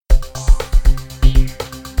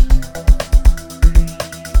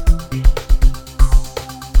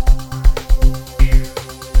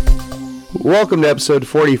Welcome to episode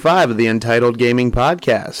 45 of the Entitled Gaming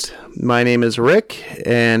Podcast. My name is Rick,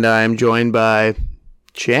 and I'm joined by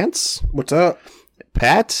Chance. What's up?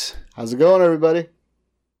 Pat. How's it going, everybody?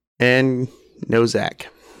 And no Zach.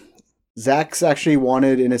 Zach's actually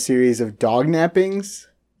wanted in a series of dog nappings,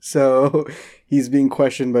 so he's being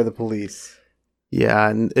questioned by the police. Yeah,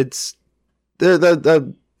 and it's...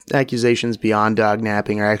 The accusations beyond dog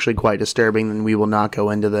napping are actually quite disturbing, and we will not go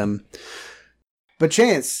into them. But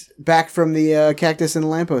Chance, back from the Cactus and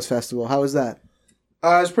Lamppost Festival, how was that? It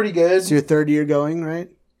was pretty good. It's your third year going, right?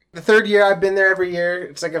 The third year I've been there every year.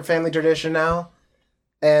 It's like a family tradition now.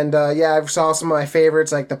 And yeah, I saw some of my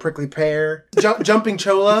favorites like the prickly pear, jumping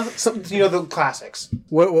cholla, the classics.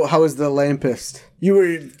 How was the lampist? You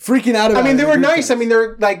were freaking out about it. They were nice.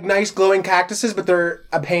 They're like nice glowing cactuses, but they're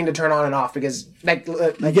a pain to turn on and off because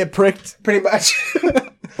you get pricked pretty much.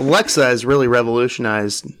 Alexa has really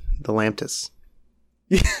revolutionized the lamptis.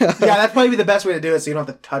 Yeah, that'd probably be the best way to do it, so you don't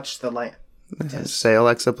have to touch the lamp. Say,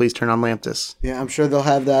 Alexa, please turn on lamptis. Yeah, I'm sure they'll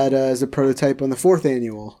have that as a prototype on the 4th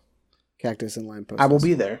annual Cactus and Lamppost. I will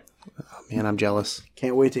be there. Oh, man, I'm jealous.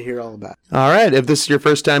 Can't wait to hear all about it. All right, if this is your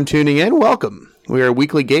first time tuning in, welcome. We are a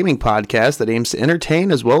weekly gaming podcast that aims to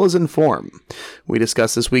entertain as well as inform. We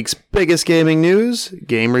discuss this week's biggest gaming news,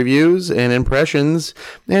 game reviews, and impressions,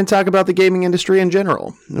 and talk about the gaming industry in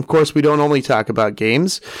general. Of course, we don't only talk about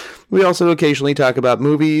games. We also occasionally talk about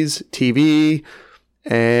movies, TV,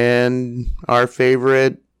 and our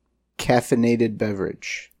favorite caffeinated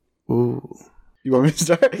beverage. Ooh. You want me to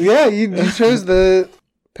start? Yeah, you chose the...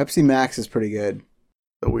 Pepsi Max is pretty good.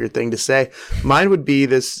 A weird thing to say. Mine would be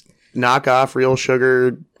this knockoff real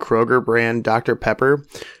sugar Kroger brand Dr. Pepper.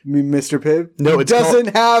 You mean Mr. Pibb? No, it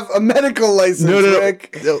doesn't have a medical license,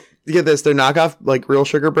 Rick. No. Get this, their knockoff like real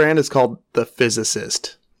sugar brand is called The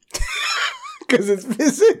Physicist. Because it's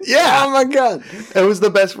physics? Yeah. Oh my god. It was the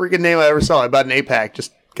best freaking name I ever saw. I bought an 8-pack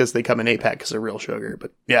just because they come in 8-pack because they're real sugar.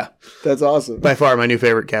 But yeah. That's awesome. By far my new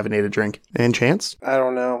favorite caffeinated drink. And Chance? I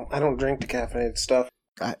don't know. I don't drink the caffeinated stuff.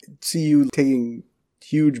 I see you taking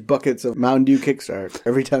huge buckets of Mountain Dew Kickstart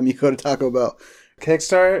every time you go to Taco Bell.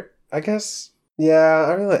 Kickstart? I guess. Yeah,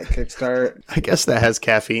 I really like Kickstart. I guess that has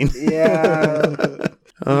caffeine. Yeah.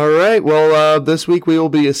 All right. Well, this week we will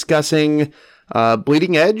be discussing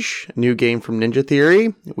Bleeding Edge, a new game from Ninja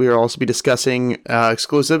Theory. We will also be discussing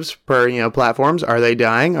exclusives per platforms. Are they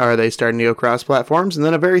dying? Are they starting to go cross platforms? And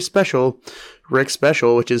then a very special Rick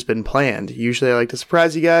special, which has been planned. Usually I like to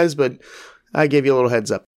surprise you guys, but I gave you a little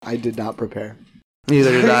heads up. I did not prepare.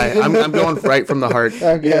 Neither did I. I'm going right from the heart.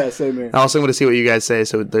 Okay. Yeah, same here. Also, I'm going to see what you guys say,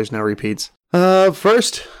 so there's no repeats.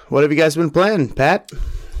 First, what have you guys been playing, Pat?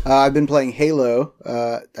 I've been playing Halo.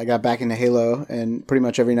 I got back into Halo, and pretty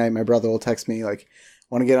much every night my brother will text me, like,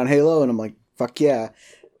 want to get on Halo? And I'm like, fuck yeah.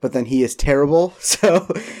 But then he is terrible, so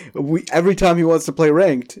every time he wants to play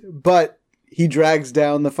ranked, but he drags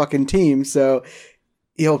down the fucking team, so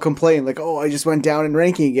he'll complain, like, oh, I just went down in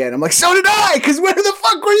ranking again. I'm like, so did I, because where the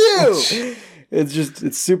fuck were you?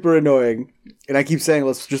 It's super annoying. And I keep saying,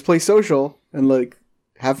 let's just play social and, like,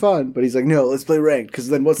 have fun. But he's like, no, let's play ranked, because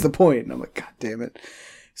then what's the point? And I'm like, god damn it.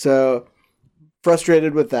 So,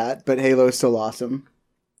 frustrated with that, but Halo is still awesome.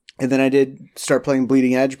 And then I did start playing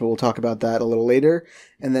Bleeding Edge, but we'll talk about that a little later.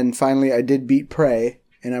 And then finally, I did beat Prey,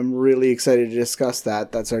 and I'm really excited to discuss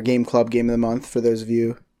that. That's our Game Club Game of the Month for those of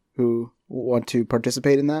you who want to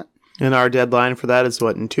participate in that. And our deadline for that is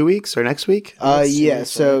what, in 2 weeks or next week? Yeah,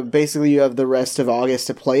 so basically you have the rest of August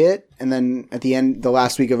to play it, and then at the end, the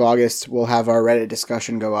last week of August, we'll have our Reddit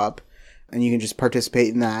discussion go up, and you can just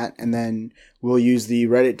participate in that, and then we'll use the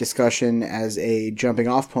Reddit discussion as a jumping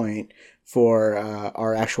off point for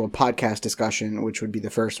our actual podcast discussion, which would be the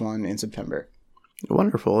first one in September.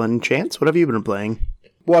 Wonderful. And Chance, what have you been playing?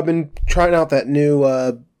 Well, I've been trying out that new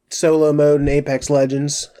solo mode in Apex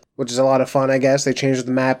Legends, which is a lot of fun, I guess. They changed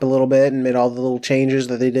the map a little bit and made all the little changes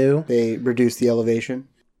that they do. They reduced the elevation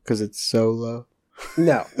because it's so low.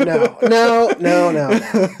 No. I'm going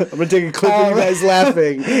to take a clip of you guys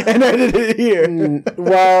laughing and edit it here.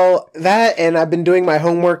 Well, that, and I've been doing my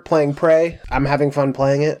homework playing Prey. I'm having fun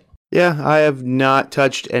playing it. Yeah, I have not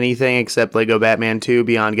touched anything except Lego Batman 2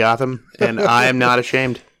 Beyond Gotham, and I am not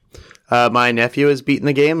ashamed. My nephew has beaten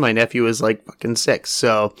the game. My nephew is like fucking 6.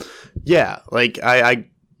 So, yeah, like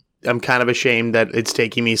I'm kind of ashamed that it's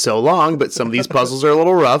taking me so long, but some of these puzzles are a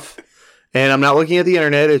little rough. And I'm not looking at the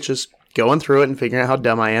internet. It's just going through it and figuring out how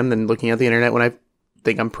dumb I am, then looking at the internet when I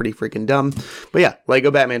think I'm pretty freaking dumb. But yeah,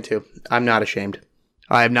 Lego Batman 2. I'm not ashamed.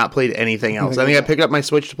 I have not played anything else. I think I picked up my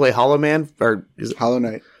Switch to play Hollow Man, or is it Hollow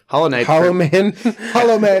Knight. Hollow Knight. Hollow Man.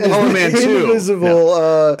 Hollow Man. Hollow Man 2.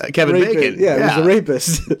 Invisible. Kevin rapist. Bacon. Yeah, he was a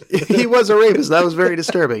rapist. He was a rapist. That was very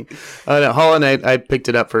disturbing. No, Hollow Knight, I picked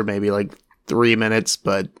it up for maybe like 3 minutes,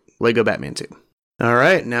 but Lego Batman 2. All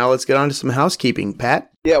right, now let's get on to some housekeeping.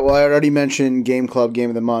 Pat? Yeah, well, I already mentioned Game Club Game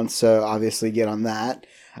of the Month, so obviously get on that.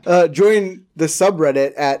 Join the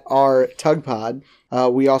subreddit at our TugPod.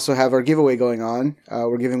 We also have our giveaway going on.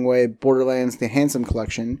 We're giving away Borderlands The Handsome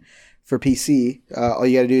Collection for PC. All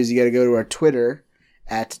you got to do is you got to go to our Twitter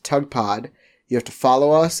at TugPod. You have to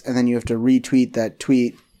follow us, and then you have to retweet that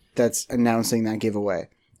tweet that's announcing that giveaway.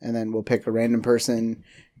 And then we'll pick a random person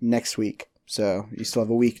next week. So you still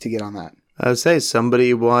have a week to get on that. I would say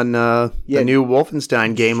somebody won the new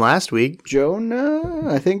Wolfenstein game last week. Jonah,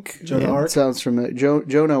 I think. Jonah Hart? Sounds familiar.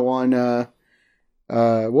 Jonah won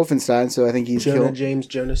Wolfenstein, so I think he's Jonah killed. James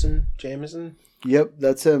Jameson. Yep,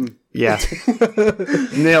 that's him. Yeah.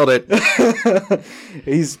 Nailed it.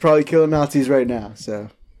 He's probably killing Nazis right now, so.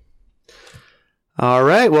 All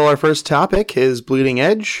right, well, our first topic is Bleeding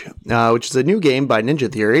Edge, which is a new game by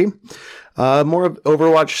Ninja Theory. More of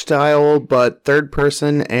Overwatch style, but third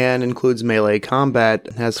person and includes melee combat.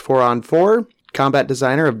 It has 4-on-4. Combat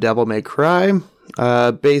designer of Devil May Cry,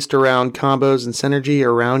 based around combos and synergy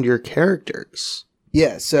around your characters.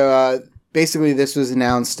 Yeah, so basically this was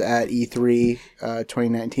announced at E3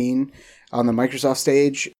 2019 on the Microsoft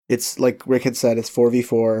stage. It's like Rick had said, it's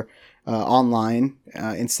 4v4 online.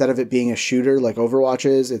 Instead of it being a shooter like Overwatch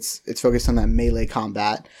is, it's focused on that melee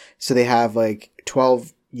combat. So they have like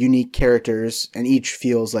 12 unique characters, and each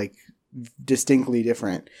feels like distinctly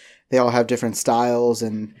different. They all have different styles,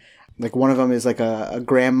 and like one of them is like a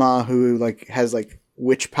grandma who like has like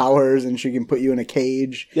witch powers, and she can put you in a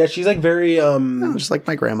cage. Yeah, she's like very Just like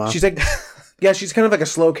my grandma. she's like yeah, she's kind of like a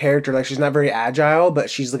slow character. Like she's not very agile, but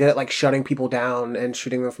she's good at like shutting people down and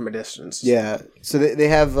shooting them from a distance. Yeah, so they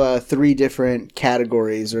have 3 different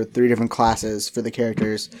categories or 3 different classes for the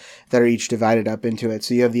characters that are each divided up into it.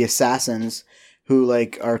 So you have the assassins, who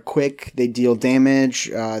like are quick, they deal damage,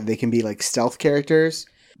 they can be like stealth characters.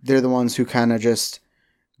 They're the ones who kind of just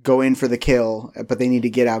go in for the kill, but they need to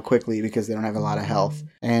get out quickly because they don't have a lot of health.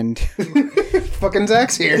 And Fucking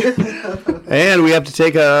Zach's here. And we have to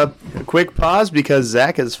take a quick pause because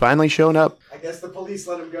Zach has finally shown up. I guess the police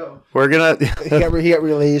let him go. We're gonna... he got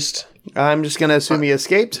released. I'm just gonna assume he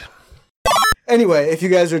escaped. Anyway, if you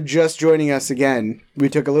guys are just joining us again, we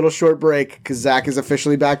took a little short break because Zach is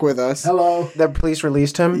officially back with us. Hello. The police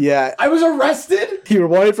released him. Yeah, I was arrested? you were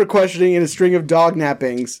wanted for questioning in a string of dog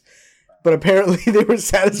nappings, but apparently they were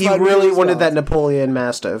satisfied. He with really the wanted that response. Napoleon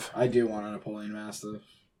Mastiff. I do want a Napoleon Mastiff.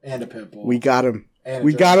 And a pit bull. We got him. And a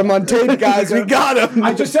We got him on tape, guys. We got him.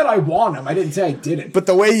 I just said I want him. I didn't say I didn't. But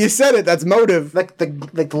the way you said it, that's motive. Like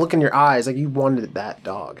the look in your eyes, like you wanted that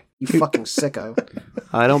dog. You fucking sicko.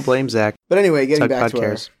 I don't blame Zach. But anyway, getting Tug back to our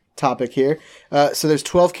Cares. topic here. So there's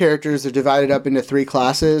 12 characters. They're divided up into 3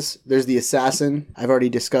 classes. There's the assassin. I've already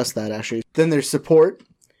discussed that, actually. Then there's support.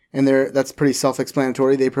 And that's pretty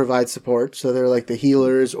self-explanatory. They provide support. So they're like the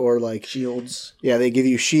healers or like... Shields. Yeah, they give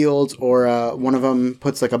you shields, or one of them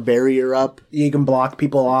puts like a barrier up. You can block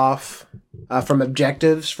people off from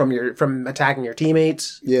objectives, from attacking your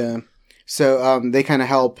teammates. Yeah. So they kind of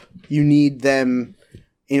help. You need them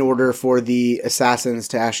in order for the assassins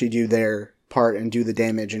to actually do their part and do the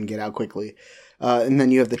damage and get out quickly. And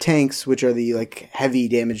then you have the tanks, which are the like heavy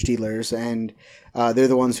damage dealers, and they're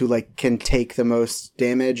the ones who like can take the most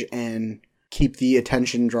damage and keep the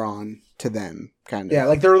attention drawn to them, kind of. Yeah,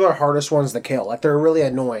 like they're the hardest ones to kill. Like they're really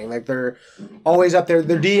annoying. Like they're always up there.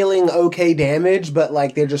 They're dealing okay damage, but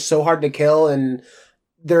like they're just so hard to kill, and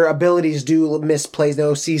their abilities do misplace.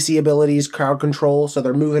 No CC abilities, crowd control, so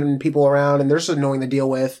they're moving people around, and they're just annoying to deal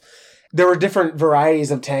with. There were different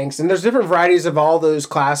varieties of tanks, and there's different varieties of all those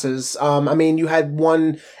classes. I mean, you had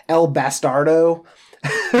one El Bastardo,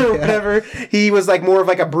 or whatever. He was like more of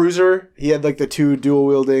like a bruiser. He had like the 2 dual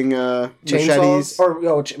wielding machetes.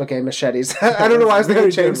 Machetes. I don't know why I was thinking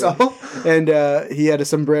chainsaw. And he had a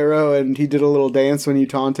sombrero, and he did a little dance when he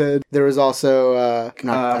taunted. There was also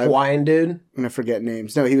Hawaiian dude. I'm gonna forget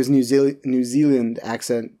names. No, he was New Zealand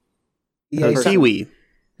accent. Yeah, Kiwi.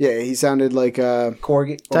 Yeah, he sounded like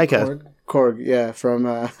Korg. Taika. Korg, yeah,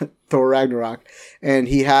 from Thor Ragnarok. And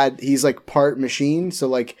he's like part machine, so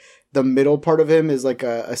like the middle part of him is like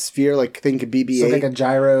a sphere, like think BB-8. So like a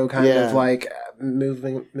gyro kind Yeah. of like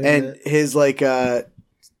moving. And his like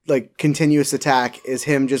continuous attack is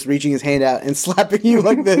him just reaching his hand out and slapping you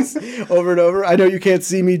like this over and over. I know you can't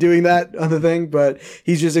see me doing that on the thing, but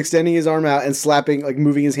he's just extending his arm out and slapping, like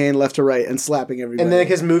moving his hand left to right and slapping everybody. And then like,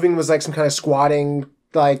 his moving was like some kind of squatting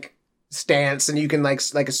like stance, and you can like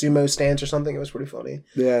a sumo stance or something. It was pretty funny.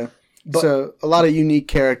 Yeah. But- So a lot of unique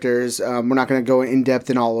characters. We're not going to go in depth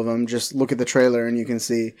in all of them. Just look at the trailer and you can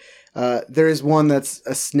see. There is one that's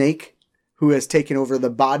a snake who has taken over the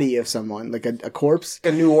body of someone, like a corpse.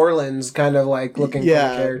 A New Orleans kind of like looking Yeah.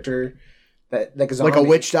 kind of character that like Like a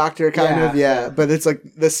witch doctor kind of, Yeah. But it's like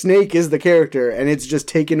the snake is the character and it's just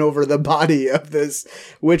taken over the body of this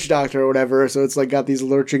witch doctor or whatever. So it's like got these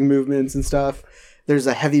lurching movements and stuff. There's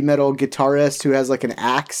a heavy metal guitarist who has like an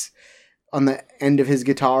axe on the end of his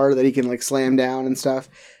guitar that he can like slam down and stuff.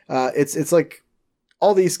 It's like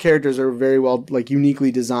all these characters are very well like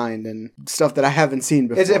uniquely designed and stuff that I haven't seen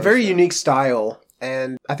before. It's a very unique style,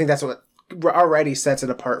 and I think that's what already sets it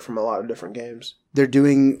apart from a lot of different games. They're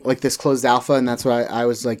doing like this closed alpha, and that's why I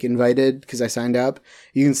was like invited because I signed up.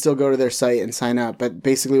 You can still go to their site and sign up, but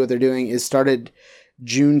basically what they're doing is started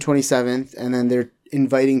June 27th, and then they're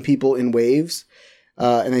inviting people in waves.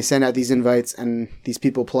 And they send out these invites, and these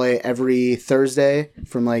people play every Thursday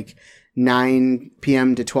from like 9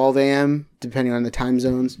 p.m. to 12 a.m., depending on the time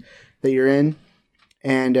zones that you're in.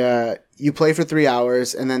 And you play for 3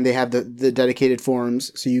 hours, and then they have the dedicated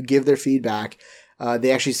forums. So you give their feedback.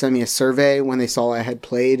 They actually sent me a survey when they saw I had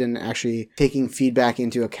played and actually taking feedback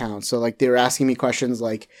into account. So like they were asking me questions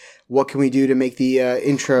like, what can we do to make the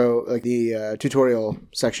intro, like the tutorial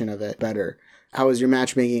section of it better? How was your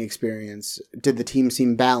matchmaking experience? Did the team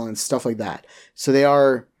seem balanced? Stuff like that. So they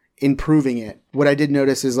are improving it. What I did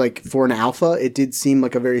notice is like for an alpha, it did seem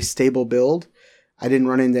like a very stable build. I didn't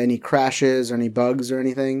run into any crashes or any bugs or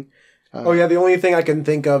anything. Oh yeah, the only thing I can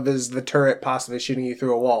think of is the turret possibly shooting you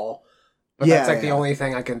through a wall. But that's like the only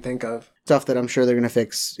thing I can think of. Stuff that I'm sure they're going to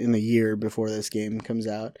fix in the year before this game comes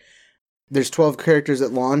out. There's 12 characters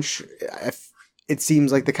at launch. It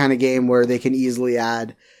seems like the kind of game where they can easily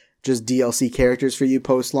add just DLC characters for you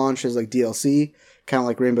post-launch as like DLC, kind of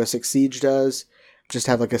like Rainbow Six Siege does. Just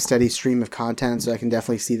have like a steady stream of content, so I can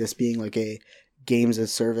definitely see this being like a games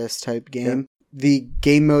as service type game. Yep. The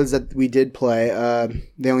game modes that we did play,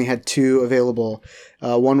 they only had 2 available.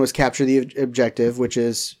 One was Capture the Objective, which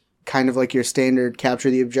is kind of like your standard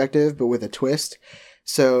Capture the Objective, but with a twist.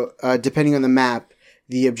 So depending on the map,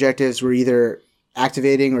 the objectives were either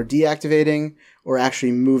activating or deactivating or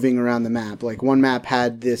actually moving around the map. Like one map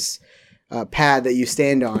had this pad that you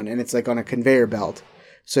stand on, and it's like on a conveyor belt.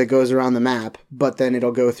 So it goes around the map, but then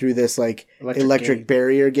it'll go through this like electric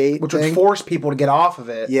barrier gate. Which would force people to get off of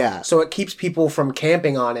it. Yeah. So it keeps people from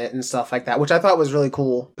camping on it and stuff like that, which I thought was really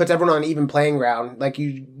cool. Puts everyone on an even playing ground. Like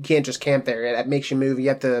you can't just camp there. It makes you move. You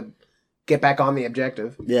have to get back on the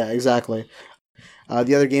objective. Yeah, exactly.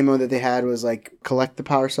 The other game mode that they had was like collect the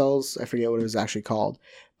power cells. I forget what it was actually called.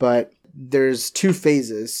 But there's 2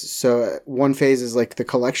 phases. So one phase is like the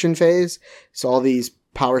collection phase. So all these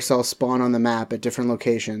power cells spawn on the map at different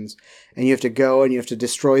locations. And you have to go and you have to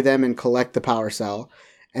destroy them and collect the power cell.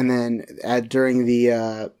 And then during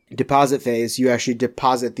the deposit phase, you actually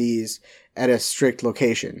deposit these at a strict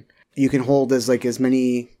location. You can hold as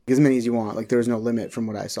many as you want. Like there was no limit from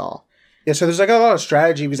what I saw. Yeah, so there's like a lot of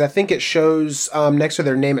strategy because I think it shows next to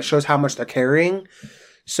their name, it shows how much they're carrying.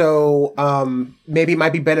 So maybe it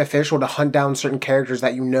might be beneficial to hunt down certain characters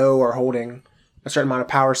that you know are holding a certain amount of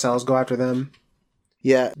power cells, go after them.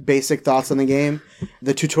 Yeah, basic thoughts on the game.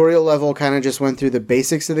 The tutorial level kind of just went through the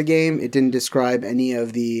basics of the game. It didn't describe any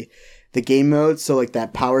of the game modes. So like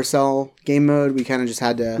that power cell game mode, we kind of just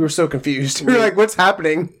had to... We were so confused. We were like, what's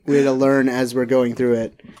happening? We had to learn as we're going through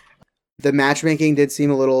it. The matchmaking did seem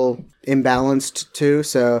a little imbalanced too.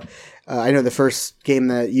 So I know the first game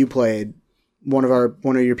that you played, one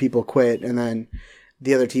of your people quit, and then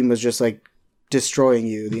the other team was just like destroying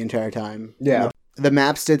you the entire time. Yeah. The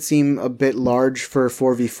maps did seem a bit large for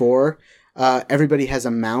 4v4. Everybody has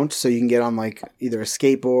a mount, so you can get on like either a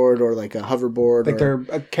skateboard or like a hoverboard. Like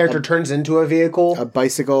a character turns into a vehicle. A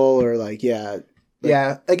bicycle or like, yeah.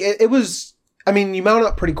 Yeah. Like it was, I mean, you mount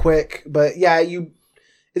up pretty quick, but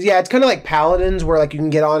it's kind of like Paladins where like you can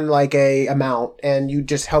get on like a mount and you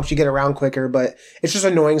just helps you get around quicker, but it's just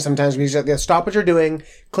annoying sometimes because you have to stop what you're doing,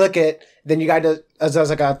 click it, then you got to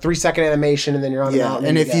does like a 3-second animation and then you're on the mount.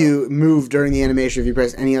 And if you move during the animation, if you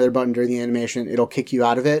press any other button during the animation, it'll kick you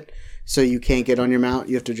out of it. So you can't get on your mount.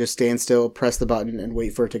 You have to just stand still, press the button, and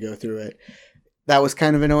wait for it to go through it. That was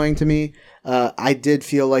kind of annoying to me. I did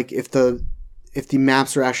feel like if the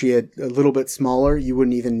maps were actually a little bit smaller, you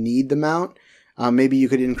wouldn't even need the mount. Maybe you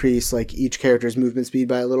could increase like each character's movement speed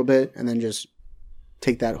by a little bit and then just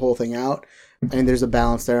take that whole thing out. And there's a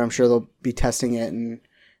balance there. I'm sure they'll be testing it and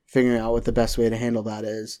figuring out what the best way to handle that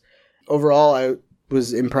is. Overall, I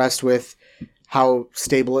was impressed with how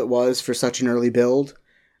stable it was for such an early build.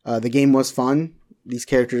 The game was fun. these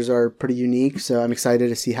characters are pretty unique, so I'm excited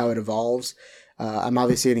to see how it evolves. I'm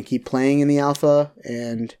obviously going to keep playing in the alpha,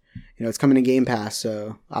 and it's coming to Game Pass,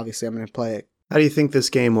 so obviously I'm going to play it. How do you think this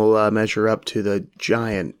game will measure up to the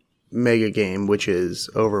giant mega game, which is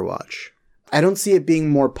Overwatch? I don't see it being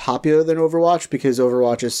more popular than Overwatch, because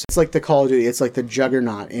Overwatch it's like the Call of Duty. It's like the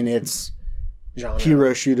juggernaut in its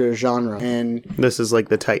hero shooter genre. And this is like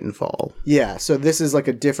the Titanfall. Yeah, so this is like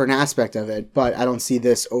a different aspect of it, but I don't see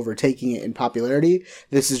this overtaking it in popularity.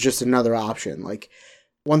 This is just another option. Like,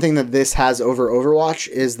 one thing that this has over Overwatch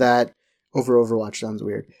is that Overwatch sounds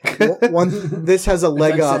weird. This has a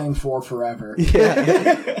leg like up. saying for forever.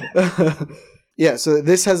 Yeah. Yeah, so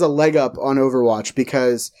this has a leg up on Overwatch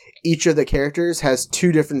because each of the characters has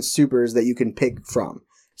 2 different supers that you can pick from.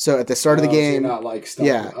 So at the start of the game, so you're not like stuck.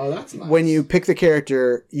 Yeah. Oh, that's nice. When you pick the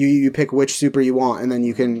character, you pick which super you want, and then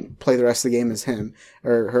you can play the rest of the game as him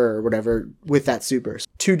or her or whatever with that super.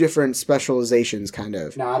 2 different specializations, kind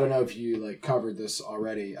of. Now, I don't know if you like covered this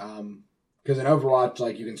already. Because in Overwatch,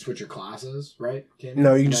 like, you can switch your classes, right?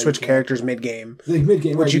 No, you can just switch characters mid-game. Like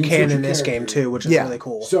mid-game, which right, you can switch in your this game, character. too, which is really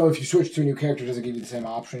cool. So if you switch to a new character, does it give you the same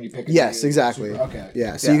option? You pick a Yes, new exactly. super? Okay.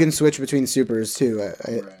 Yeah, so you can switch between supers, too.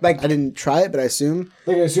 I didn't try it, but I assume.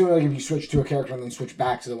 Like, I assume like if you switch to a character and then switch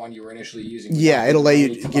back to the one you were initially using. Yeah, it'll let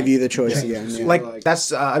you give you the choice again. Yeah. Like,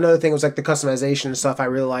 that's another thing was, like, the customization and stuff I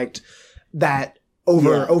really liked that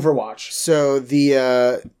over Overwatch. So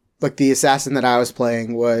the assassin that I was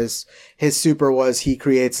playing his super was he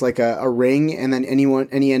creates like a ring, and then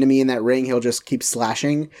any enemy in that ring, he'll just keep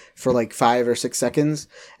slashing for like 5 or 6 seconds.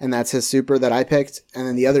 And that's his super that I picked. And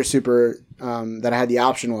then the other super, that I had the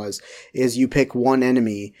option is you pick one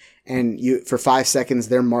enemy and for 5 seconds,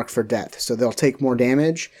 they're marked for death. So they'll take more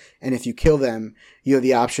damage. And if you kill them, you have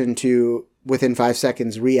the option to, within 5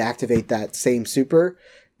 seconds, reactivate that same super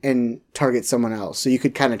and target someone else. So you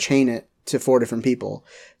could kind of chain it to 4 different people.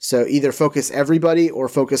 So either focus everybody or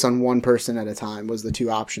focus on one person at a time was the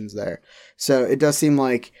 2 options there. So it does seem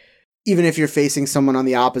like even if you're facing someone on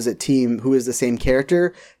the opposite team who is the same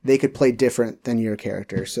character, they could play different than your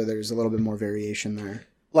character. So there's a little bit more variation there.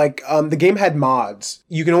 Like, the game had mods.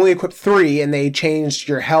 You can only equip 3, and they changed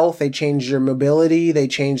your health, they changed your mobility, they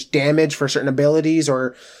changed damage for certain abilities,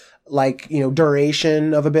 or like,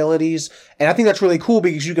 duration of abilities. And I think that's really cool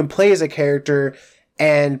because you can play as a character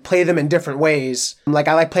and play them in different ways. Like,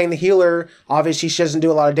 I like playing the healer. Obviously, she doesn't do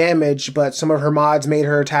a lot of damage, but some of her mods made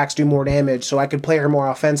her attacks do more damage, so I could play her more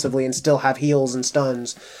offensively and still have heals and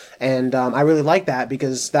stuns. And I really like that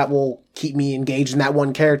because that will keep me engaged in that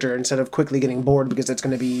one character instead of quickly getting bored because it's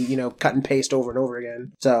going to be, cut and paste over and over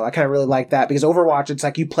again. So I kind of really like that because Overwatch, it's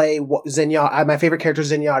like you play Zenyatta. My favorite character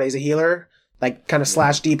is Zenyatta. He's a healer. Like, kind of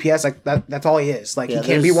slash DPS, like, that's all he is. Like, he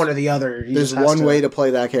can't be one or the other. There's one way to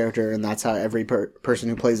play that character, and that's how every person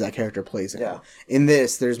who plays that character plays it. Yeah. In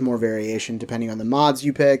this, there's more variation depending on the mods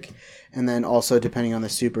you pick, and then also depending on the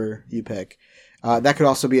super you pick. That could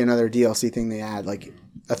also be another DLC thing they add, like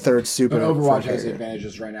a 3rd super. But Overwatch has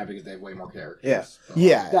advantages right now because they have way more characters. Yeah. So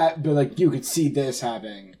Yeah. But, like, you could see this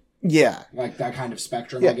having... Yeah. Like, that kind of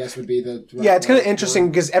spectrum, I guess, would be the... Yeah, it's kind of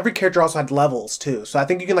interesting because every character also had levels, too. So I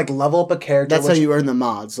think you can, like, level up a character. That's how you earn the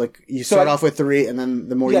mods. Like, you start off with 3, and then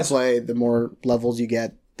the more you play, the more levels you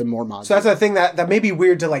get, the more mods. So that's the thing that may be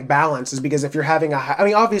weird to, like, balance is because if you're having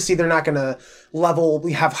obviously they're not going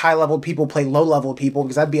to have high-leveled people play low-leveled people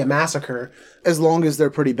because that'd be a massacre. As long as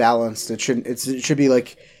they're pretty balanced, it should be,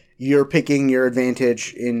 like, you're picking your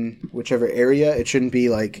advantage in whichever area. It shouldn't be,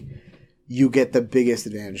 like... you get the biggest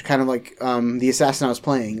advantage. Kind of like the assassin I was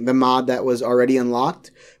playing. The mod that was already unlocked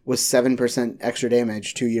was 7% extra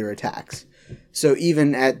damage to your attacks. So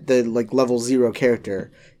even at the like level 0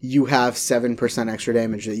 character, you have 7% extra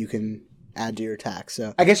damage that you can add to your attack.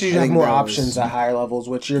 So I guess you should have more options at higher levels,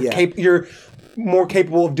 which you're more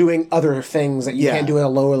capable of doing other things that you can't do at a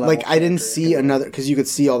lower level. Like I didn't see another, because you could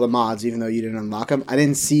see all the mods even though you didn't unlock them. I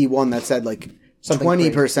didn't see one that said like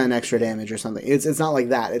 20% extra damage or something. It's not like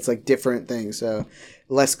that. It's like different things. So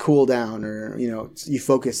less cooldown, or you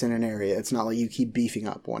focus in an area. It's not like you keep beefing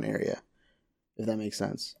up one area, if that makes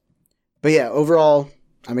sense. But yeah, overall,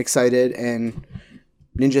 I'm excited, and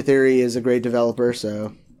Ninja Theory is a great developer.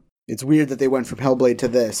 So it's weird that they went from Hellblade to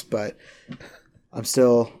this, but I'm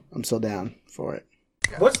still down for it.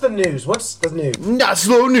 What's the news? Not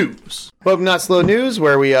slow news. Welcome to Not Slow News,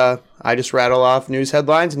 where we I just rattle off news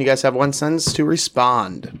headlines, and you guys have one sentence to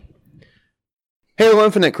respond. Halo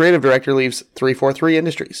Infinite creative director leaves 343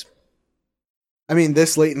 Industries. I mean,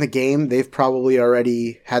 this late in the game, they've probably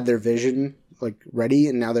already had their vision like ready,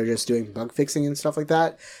 and now they're just doing bug fixing and stuff like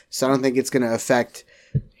that. So I don't think it's going to affect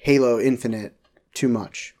Halo Infinite too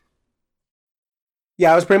much.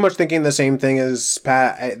 Yeah, I was pretty much thinking the same thing as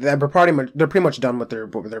Pat. They're pretty much done with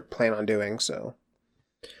what they're planning on doing. So,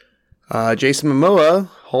 Jason Momoa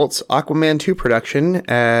halts Aquaman 2 production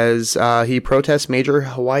as he protests major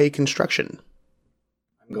Hawaii construction.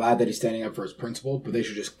 I'm glad that he's standing up for his principle, but they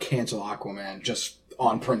should just cancel Aquaman just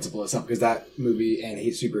on principle itself, because that movie and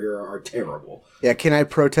his superhero are terrible. Yeah, can I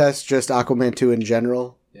protest just Aquaman 2 in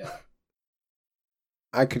general? Yeah.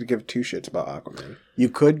 I could give two shits about Aquaman. You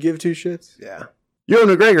could give two shits? Yeah. Ewan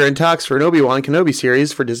McGregor in talks for an Obi-Wan Kenobi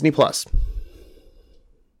series for Disney+.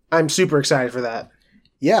 I'm super excited for that.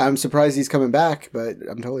 Yeah, I'm surprised he's coming back, but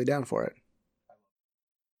I'm totally down for it.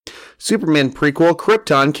 Superman prequel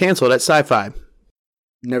Krypton canceled at Sci-Fi.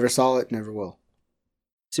 Never saw it, never will.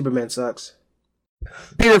 Superman sucks.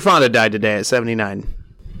 Peter Fonda died today at 79.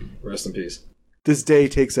 Rest in peace. This day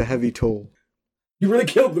takes a heavy toll. You really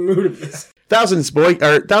killed the mood of this. Thousands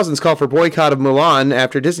call for boycott of Mulan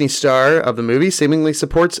after Disney star of the movie seemingly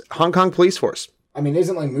supports Hong Kong police force. I mean,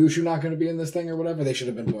 isn't like Mushu not going to be in this thing or whatever? They should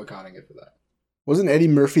have been boycotting it for that. Wasn't Eddie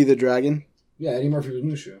Murphy the dragon? Yeah, Eddie Murphy was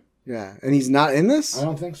Mushu. Yeah, and he's not in this? I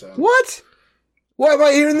don't think so. What? Why am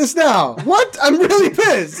I hearing this now? What? I'm really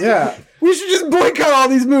pissed. Yeah. We should just boycott all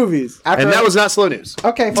these movies. And that was not slow news.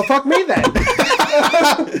 Okay, well, fuck me then.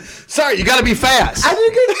 Sorry, you gotta be fast. I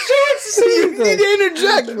didn't get a chance to say You anything. need to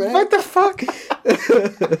interject, man. What the fuck?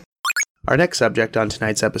 Our next subject on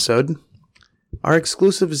tonight's episode, our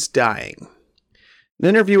exclusive is dying. In an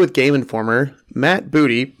interview with Game Informer, Matt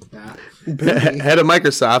Booty, head of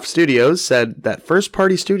Microsoft Studios, said that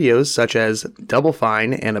first-party studios such as Double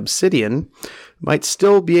Fine and Obsidian might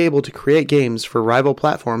still be able to create games for rival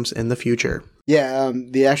platforms in the future. Yeah,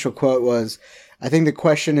 the actual quote was, I think the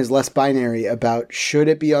question is less binary about should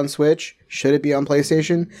it be on Switch, should it be on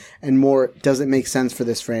PlayStation, and more, does it make sense for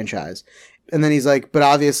this franchise? And then he's like, but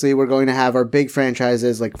obviously we're going to have our big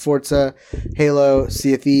franchises like Forza, Halo,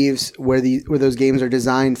 Sea of Thieves, where those games are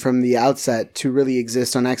designed from the outset to really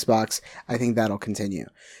exist on Xbox. I think that'll continue.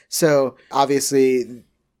 So obviously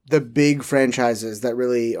the big franchises that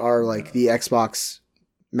really are like the Xbox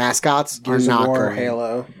mascots Gears are of not War, going.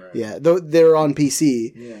 Halo. Yeah, though they're on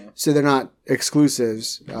PC, Yeah. so they're not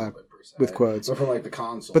exclusives with quotes. But for like the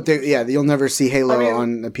console. But you'll never see Halo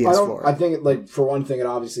on the PS4. I think like for one thing, it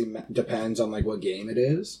obviously depends on like what game it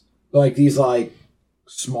is. But, like these like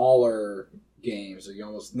smaller games, like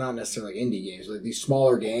almost not necessarily like indie games, but like these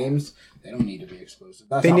smaller games, they don't need to be exclusive.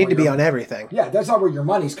 They need to be on everything. Yeah, that's not where your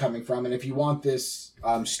money's coming from. And if you want this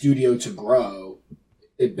studio to grow,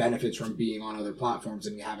 it benefits from being on other platforms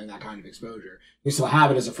and having that kind of exposure. You still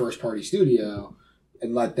have it as a first-party studio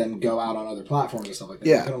and let them go out on other platforms and stuff like that.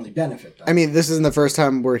 Yeah. It can only benefit them. I mean, this isn't the first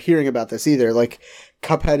time we're hearing about this either. Like,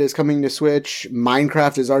 Cuphead is coming to Switch.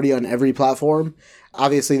 Minecraft is already on every platform.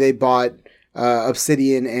 Obviously, they bought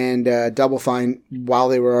Obsidian and Double Fine while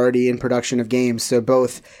they were already in production of games. So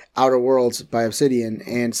both Outer Worlds by Obsidian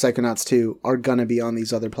and Psychonauts 2 are going to be on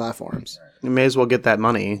these other platforms. You may as well get that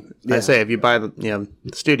money. Yeah. I say, if you buy the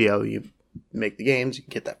studio, you make the games, you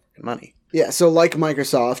get that fucking money. Yeah, so like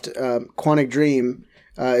Microsoft, Quantic Dream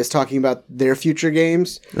is talking about their future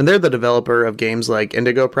games. And they're the developer of games like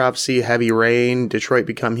Indigo Prophecy, Heavy Rain, Detroit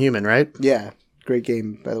Become Human, right? Yeah, great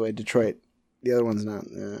game, by the way, Detroit. The other one's not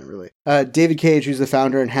really. David Cage, who's the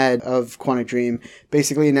founder and head of Quantic Dream,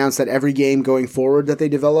 basically announced that every game going forward that they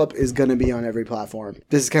develop is going to be on every platform.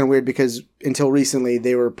 This is kind of weird because until recently,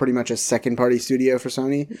 they were pretty much a second-party studio for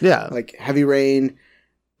Sony. Yeah. Like Heavy Rain,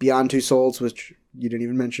 Beyond Two Souls, which you didn't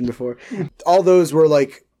even mention before. All those were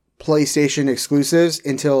like PlayStation exclusives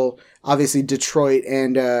until obviously Detroit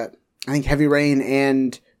and I think Heavy Rain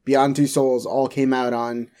and Beyond Two Souls all came out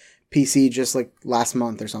on PC just like last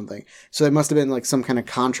month or something. So it must have been like some kind of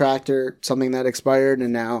contract or something that expired,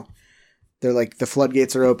 and now they're like the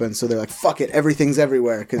floodgates are open. So they're like, fuck it, everything's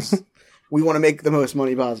everywhere because we want to make the most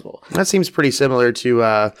money possible. That seems pretty similar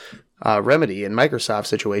to Remedy and Microsoft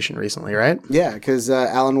situation recently, right? Yeah, because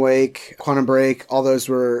Alan Wake, Quantum Break, all those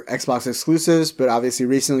were Xbox exclusives, but obviously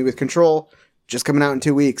recently with Control, just coming out in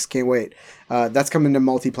 2 weeks, can't wait. That's coming to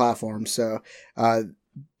multi-platform, so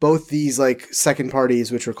both these like second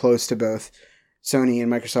parties, which were close to both Sony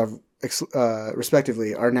and Microsoft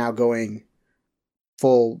respectively, are now going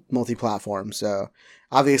full multi-platform. So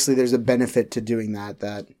obviously there's a benefit to doing that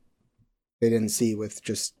they didn't see with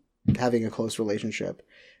just having a close relationship.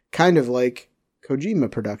 Kind of like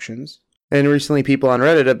Kojima Productions. And recently people on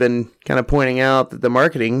Reddit have been kind of pointing out that the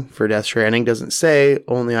marketing for Death Stranding doesn't say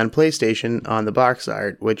only on PlayStation on the box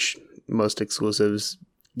art, which most exclusives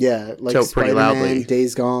Yeah, like so pretty Spider-Man, loudly.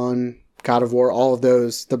 Days Gone, God of War, all of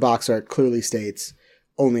those, the box art clearly states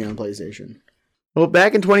only on PlayStation. Well,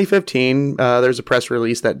 back in 2015, there's a press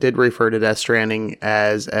release that did refer to Death Stranding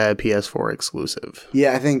as a PS4 exclusive.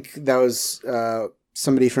 Yeah, I think that was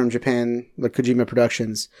somebody from Japan, like Kojima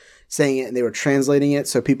Productions, saying it, and they were translating it.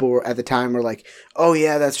 So people were at the time were like, "Oh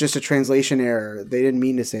yeah, that's just a translation error. They didn't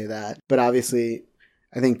mean to say that." But obviously,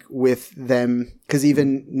 I think with them, because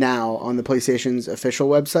even now on the PlayStation's official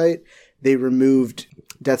website, they removed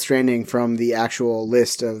Death Stranding from the actual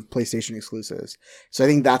list of PlayStation exclusives. So I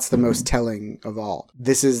think that's the most telling of all.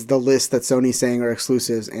 This is the list that Sony's saying are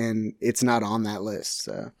exclusives, and it's not on that list.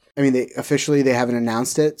 So I mean, they haven't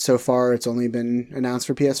announced it. So far, it's only been announced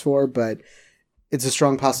for PS4, but it's a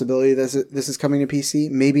strong possibility this is coming to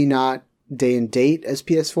PC. Maybe not day and date as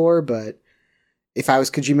PS4, but if I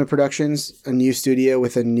was Kojima Productions, a new studio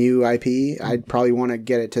with a new IP, I'd probably want to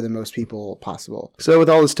get it to the most people possible. So with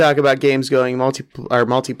all this talk about games going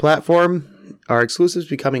multi-platform, are exclusives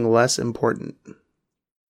becoming less important?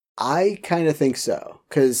 I kind of think so,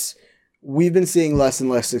 because we've been seeing less and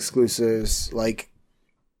less exclusives. Like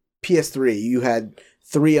PS3, you had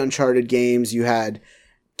 3 Uncharted games, you had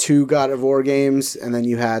 2 God of War games, and then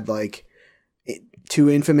you had like 2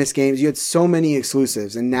 Infamous games. You had so many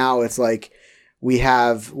exclusives, and now it's like we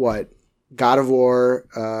have God of War,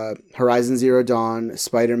 Horizon Zero Dawn,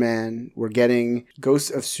 Spider-Man. We're getting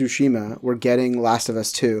Ghost of Tsushima. We're getting Last of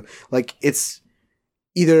Us 2. Like, it's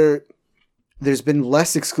either there's been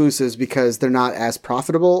less exclusives because they're not as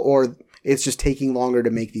profitable, or it's just taking longer to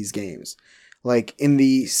make these games. Like, in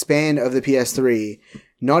the span of the PS3,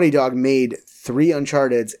 Naughty Dog made 3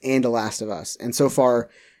 Uncharteds and a Last of Us. And so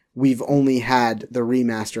far, we've only had the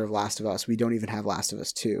remaster of Last of Us. We don't even have Last of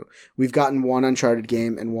Us 2. We've gotten 1 Uncharted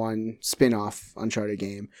game and 1 spin-off Uncharted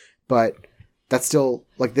game. But that's still,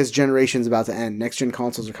 like, this generation's about to end. Next-gen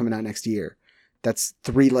consoles are coming out next year. That's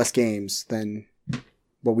 3 less games than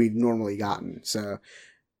what we've normally gotten. So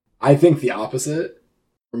I think the opposite.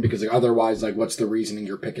 Because like, otherwise, like, what's the reasoning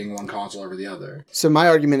you're picking one console over the other? So my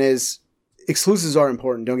argument is, exclusives are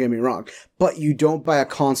important, don't get me wrong. But you don't buy a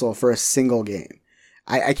console for a single game.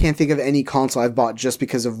 I can't think of any console I've bought just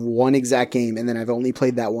because of one exact game, and then I've only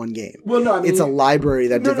played that one game. Well, no, I mean, it's a library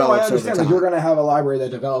that develops I understand. over time. Like, you're going to have a library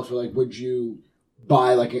that develops, but like, would you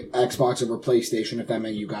buy like an Xbox over PlayStation if that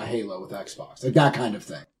meant you got Halo with Xbox? Like that kind of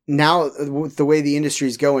thing. Now, with the way the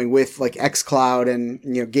industry's going with like xCloud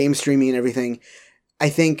and game streaming and everything, I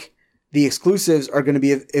think the exclusives are going to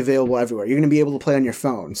be available everywhere. You're going to be able to play on your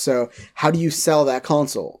phone. So how do you sell that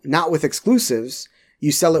console? Not with exclusives.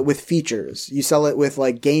 You sell it with features. You sell it with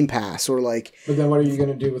like Game Pass or like. But then, what are you going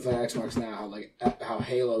to do with like Xbox now? How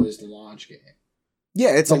Halo is the launch game.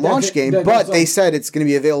 Yeah, it's like a launch game, but they said it's going to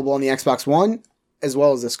be available on the Xbox One as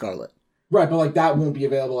well as the Scarlet. Right, but like that won't be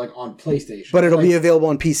available like on PlayStation. But it'll be available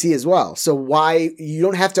on PC as well. So why you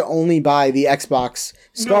don't have to only buy the Xbox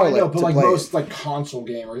Scarlet? No, but like most like console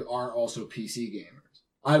gamers aren't also PC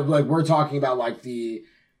gamers. We're talking about like the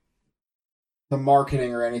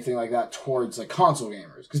marketing or anything like that towards like console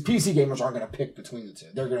gamers, because PC gamers aren't going to pick between the two.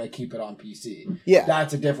 They're going to keep it on PC. Yeah,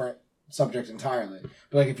 that's a different subject entirely.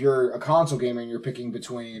 But like if you're a console gamer and you're picking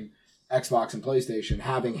between Xbox and PlayStation,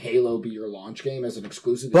 having Halo be your launch game as an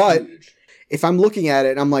exclusive is huge. If I'm looking at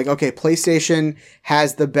it, I'm like, okay, PlayStation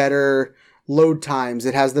has the better load times.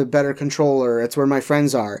 It has the better controller. It's where my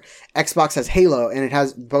friends are. Xbox has Halo, and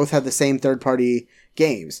both have the same third-party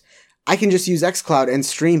games. I can just use xCloud and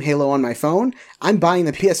stream Halo on my phone. I'm buying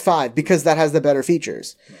the PS5 because that has the better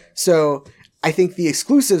features. So I think the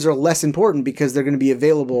exclusives are less important because they're going to be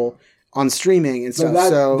available on streaming and stuff.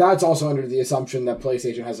 So that's also under the assumption that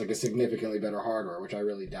PlayStation has like a significantly better hardware, which I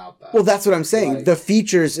really doubt that. Well, that's what I'm saying. The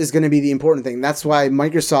features is going to be the important thing. That's why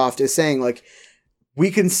Microsoft is saying like,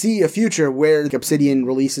 we can see a future where Obsidian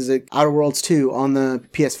releases Outer Worlds 2 on the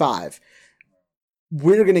PS5.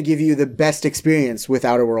 We're going to give you the best experience with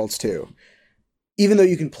Outer Worlds 2. Even though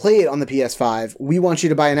you can play it on the PS5, we want you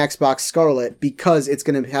to buy an Xbox Scarlet because it's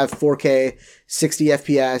going to have 4K, 60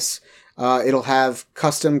 FPS. It'll have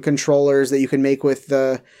custom controllers that you can make with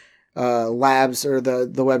the labs or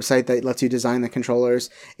the website that lets you design the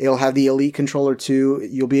controllers. It'll have the Elite controller too.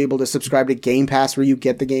 You'll be able to subscribe to Game Pass where you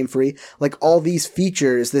get the game free. Like all these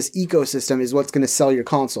features, this ecosystem is what's going to sell your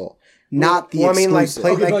console, not the exclusive.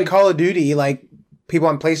 I mean, like Call of Duty, like people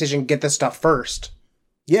on PlayStation get this stuff first.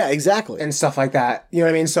 Yeah, exactly. And stuff like that. You know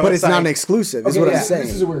what I mean? So but it's not an exclusive, is what I'm saying.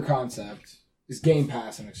 This is a weird concept. Is Game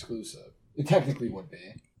Pass an exclusive? It technically would be.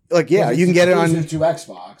 Like, yeah, you can get it on to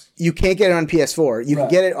Xbox. You can't get it on PS4. You can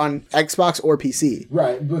get it on Xbox or PC.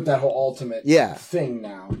 Right, with that whole Ultimate thing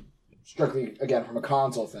now. strictly, again, from a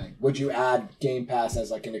console thing, would you add Game Pass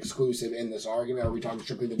as like an exclusive in this argument, or are we talking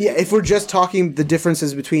strictly the... Yeah, if we're just talking the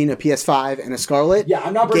differences between a PS5 and a Scarlet, yeah,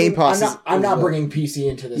 I'm not bringing, Game Pass I'm not bringing PC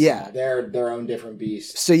into this. Yeah. Now. They're their own different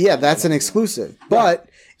beast. So yeah, that's an exclusive. But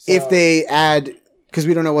if they add, because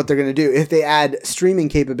we don't know what they're going to do, if they add streaming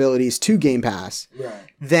capabilities to Game Pass,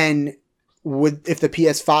 then if the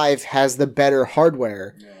PS5 has the better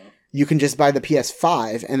hardware, you can just buy the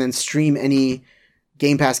PS5 and then stream any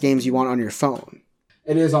Game Pass games you want on your phone.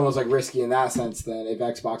 It is almost like risky in that sense. Then if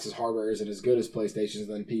Xbox's hardware isn't as good as PlayStation's,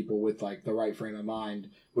 then people with like the right frame of mind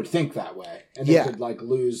would think that way, and they could like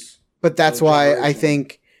lose. But that's why I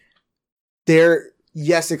think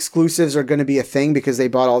exclusives are going to be a thing because they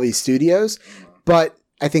bought all these studios. But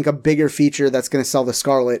I think a bigger feature that's going to sell the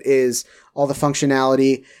Scarlet is all the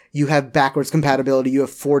functionality. You have backwards compatibility. You have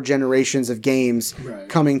 4 generations of games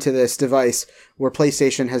coming to this device, where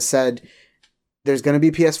PlayStation has said there's going to be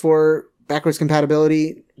PS4 backwards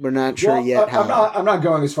compatibility. We're not sure yet how. I'm not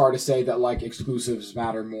going as far to say that like exclusives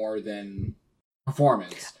matter more than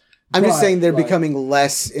performance. I'm just saying they're becoming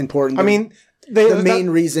less important. I mean, the main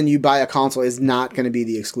reason you buy a console is not going to be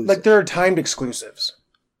the exclusive. Like, there are timed exclusives.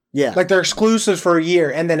 Yeah. Like, they're exclusives for a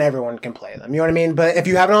year, and then everyone can play them. You know what I mean? But if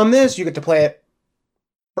you have it on this, you get to play it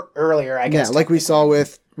earlier, I guess. Yeah, like we saw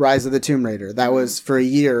with Rise of the Tomb Raider. That was for a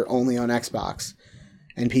year only on Xbox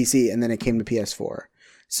and PC, and then it came to PS4.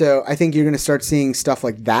 So I think you're going to start seeing stuff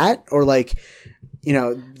like that, or like, you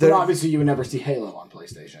know... But obviously you would never see Halo on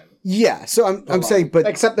PlayStation. Yeah, so I'm saying... but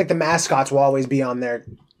except like the mascots will always be on their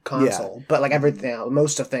console, but like everything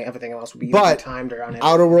else will be timed around it.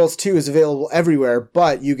 Outer Worlds 2 is available everywhere,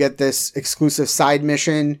 but you get this exclusive side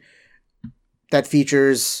mission that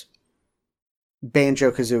features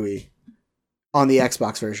Banjo-Kazooie on the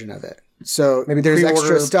Xbox version of it. So maybe there's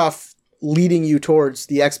extra stuff leading you towards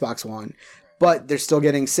the Xbox One, but they're still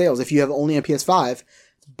getting sales. If you have only a PS5,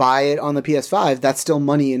 buy it on the PS5. That's still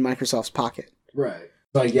money in Microsoft's pocket. Right.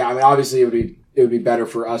 Like, yeah, I mean, obviously it would be better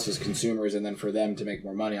for us as consumers and then for them to make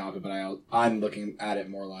more money off it, but I'm looking at it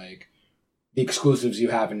more like the exclusives you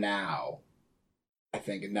have now, I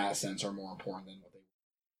think, in that sense, are more important than what they...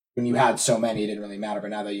 When you had so many, it didn't really matter, but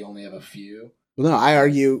now that you only have a few... Well, no, I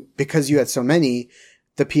argue because you had so many,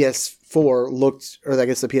 the PS4 looked, or I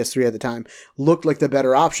guess the PS3 at the time, looked like the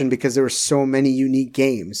better option because there were so many unique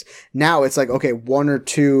games. Now it's like, okay, 1 or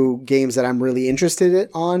 2 games that I'm really interested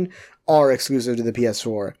on are exclusive to the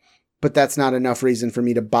PS4. But that's not enough reason for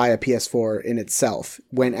me to buy a PS4 in itself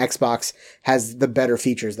when Xbox has the better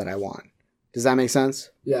features that I want. Does that make sense?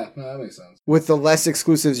 Yeah, no, that makes sense. With the less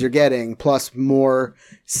exclusives you're getting, plus more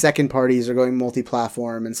second parties are going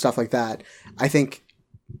multi-platform and stuff like that, I think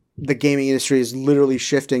the gaming industry is literally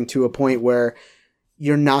shifting to a point where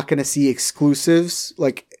you're not going to see exclusives,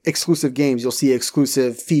 like exclusive games. You'll see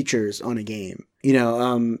exclusive features on a game,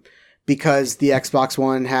 because the Xbox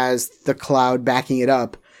One has the cloud backing it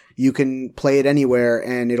up. You can play it anywhere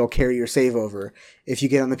and it'll carry your save over. If you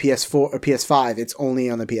get on the PS4 or PS5, it's only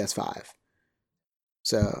on the PS5.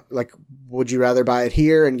 So, like, would you rather buy it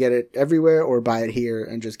here and get it everywhere, or buy it here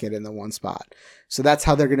and just get it in the one spot? So that's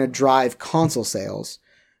how they're going to drive console sales,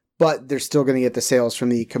 but they're still going to get the sales from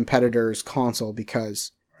the competitor's console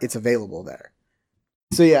because it's available there.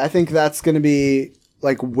 So yeah, I think that's going to be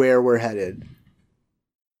like where we're headed,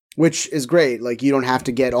 which is great. Like, you don't have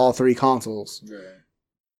to get all 3 consoles. Right.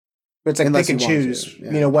 But it's like Unless pick and you want choose,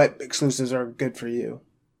 to, yeah. What exclusives are good for you.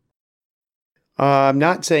 I'm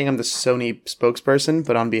not saying I'm the Sony spokesperson,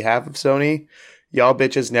 but on behalf of Sony, y'all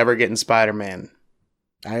bitches never getting Spider-Man.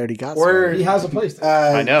 I already got Or He has a PlayStation.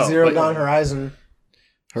 I know, Zero but- Dawn Horizon.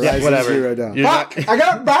 Horizon whatever. Zero Dawn. You're not- Fuck! I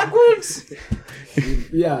got it backwards!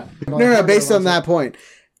 Yeah. No, based on that point,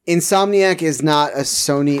 Insomniac is not a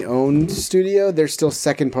Sony-owned studio. They're still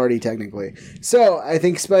second-party, technically. So, I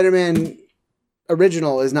think Spider-Man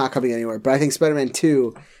Original is not coming anywhere, but I think Spider-Man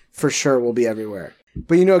 2 for sure will be everywhere.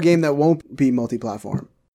 But a game that won't be multi-platform?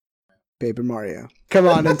 Paper Mario. Come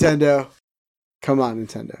on, Nintendo. Come on,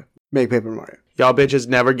 Nintendo. Make Paper Mario. Y'all bitches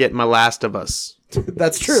never getting my Last of Us.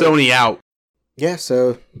 That's true. Sony out. Yeah,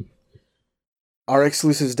 so are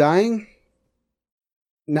exclusives dying?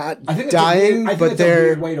 Not I think dying, it's but a they're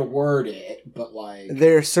weird way to word it, but like...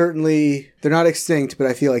 they're not extinct, but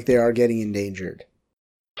I feel like they are getting endangered.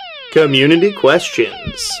 Community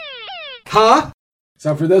questions. Huh?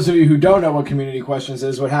 So for those of you who don't know what community questions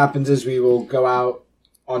is, what happens is we will go out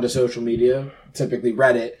onto social media, typically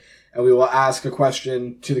Reddit, and we will ask a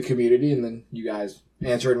question to the community, and then you guys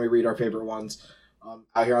answer it, and we read our favorite ones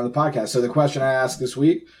out here on the podcast. So the question I asked this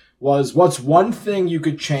week was, what's one thing you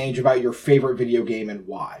could change about your favorite video game and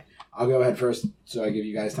why? I'll go ahead first so I give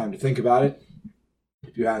you guys time to think about it.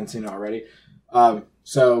 if you haven't seen it already.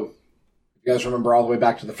 So you guys remember all the way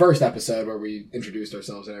back to the first episode where we introduced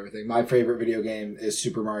ourselves and everything. My favorite video game is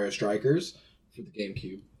Super Mario Strikers for the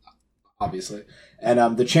GameCube, obviously.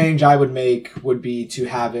 And the change I would make would be to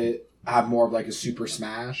have more of like a Super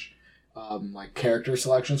Smash like character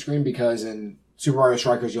selection screen, because in Super Mario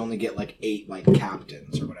Strikers you only get like 8 like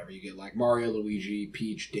captains or whatever. You get like Mario, Luigi,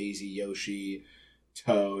 Peach, Daisy, Yoshi,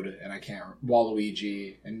 Toad, and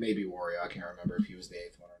Waluigi, and maybe Wario. I can't remember if he was the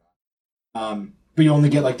 8th one or not. But you only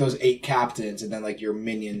get like those 8 captains, and then like your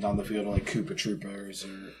minions on the field are like Koopa Troopers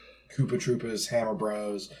or Koopa Troopas, Hammer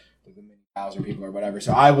Bros, the mini Bowser people or whatever.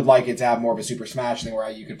 So I would like it to have more of a Super Smash thing where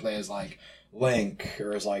you could play as like Link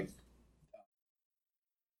or as like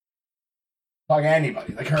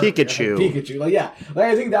anybody, like Pikachu. Pikachu, like yeah, like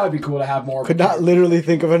I think that would be cool to have more. Could not literally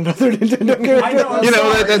think of another Nintendo character. I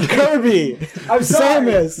know, that Kirby, I'm sorry.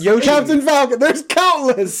 Samus, Yoshi. Captain Falcon. There's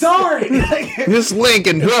countless. Sorry, This Link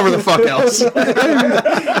and whoever the fuck else.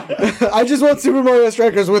 I just want Super Mario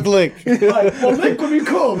Strikers with Link. like, well, Link would be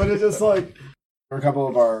cool, but it's just like for a couple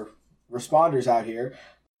of our responders out here.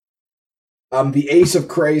 The Ace of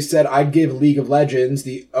Craze said, I'd give League of Legends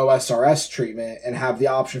the OSRS treatment and have the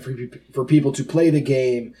option for people to play the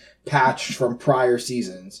game patched from prior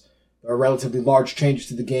seasons. There are relatively large changes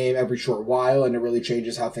to the game every short while, and it really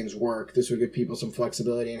changes how things work. This would give people some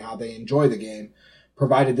flexibility in how they enjoy the game,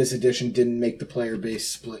 provided this edition didn't make the player base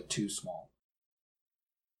split too small.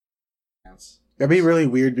 That'd be really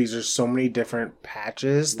weird because there's so many different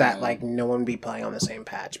patches that like no one would be playing on the same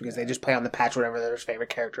patch because they just play on the patch whatever their favorite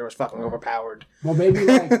character was fucking overpowered. Well, maybe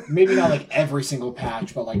not like every single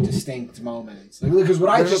patch, but like distinct moments. Because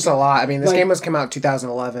There's just a lot. I mean, this game was come out in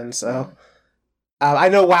 2011, so I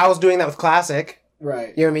know WoW's doing that with Classic.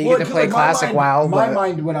 Right. You know what I mean? You get to play Classic WoW. My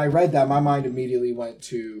mind, when I read that, my mind immediately went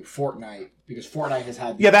to Fortnite, because Fortnite has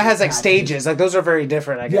had... Yeah, that has like stages. Like, those are very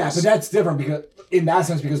different, I guess. Yeah, but that's different because in that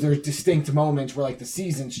sense, because there's distinct moments where like the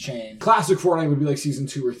seasons change. Classic Fortnite would be like season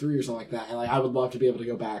 2 or 3 or something like that, and like I would love to be able to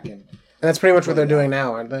go back and that's pretty much what they're doing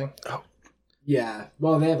now, aren't they? Oh. Yeah.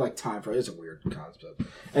 Well, they have like time for it. It's a weird concept.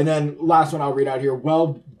 And then last one I'll read out here.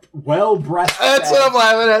 Well breastfed. That's what I'm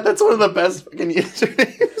laughing at. That's one of the best fucking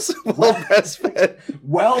usernames. Well breastfed.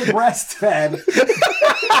 Well breastfed.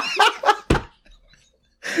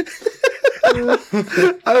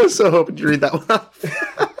 I was so hoping to read that one off.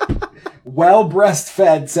 Well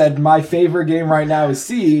breastfed said, my favorite game right now is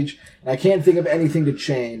Siege, and I can't think of anything to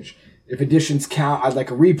change. If additions count, I'd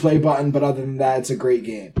like a replay button, but other than that, it's a great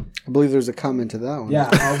game. I believe there's a comment to that one. Yeah,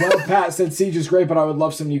 well, Pat said Siege is great, but I would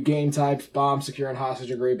love some new game types. Bomb, Secure, and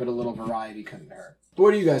Hostage are great, but a little variety couldn't hurt.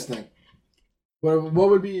 What do you guys think? What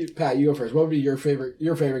would be, Pat, you go first. What would be your favorite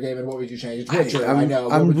game, and what would you change? It's Witcher, I know.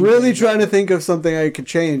 I'm really trying to think of something I could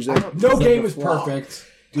change. No game is perfect.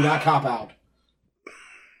 Do not cop out.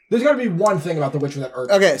 There's got to be one thing about The Witcher that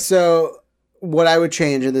irks. Okay, so what I would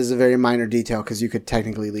change, and this is a very minor detail because you could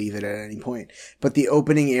technically leave it at any point, but the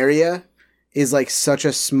opening area is like such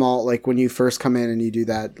a small, like when you first come in and you do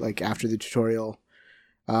that, like after the tutorial,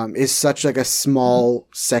 is such like a small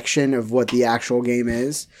section of what the actual game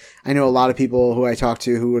is. I know a lot of people who I talk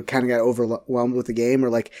to who would kind of get overwhelmed with the game or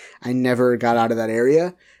like, I never got out of that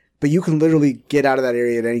area, but you can literally get out of that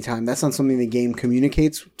area at any time. That's not something the game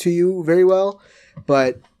communicates to you very well,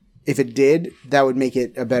 but if it did, that would make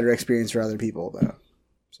it a better experience for other people, though.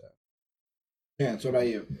 So, yeah. So, what about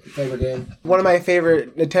you? Favorite game? One of my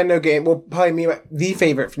favorite Nintendo game, well, probably the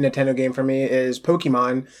favorite Nintendo game for me is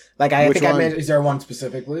Pokemon. Like I think I mentioned. Is there one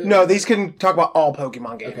specifically? No, these can talk about all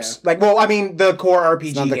Pokemon games. Okay. Like, well, I mean the core RPG.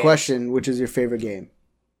 It's not the question. Which is your favorite game?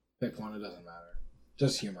 Pick one. It doesn't matter.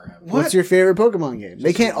 Just humor him. What's your favorite Pokemon game?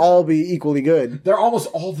 They can't all be equally good. They're almost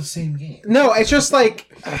all the same game. No, it's just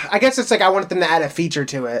like I guess it's like I wanted them to add a feature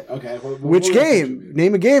to it. Okay. Which game?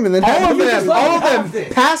 Name a game and then All of them,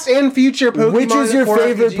 past and future Pokemon. Which is your core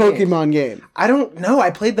favorite RPG Pokemon game? I don't know. I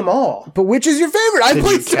played them all. But which is your favorite? I Did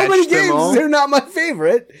played you so catch many them games. all? They're not my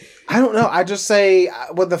favorite. I don't know. I just say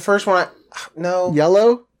well, the first one. No.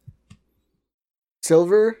 Yellow,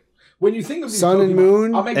 Silver, When you think of these Sun Pokemon, and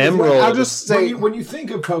Moon, I'll make Emerald. I'll just say when you think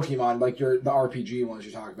of Pokemon, like the RPG ones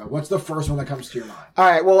you're talking about, what's the first one that comes to your mind? all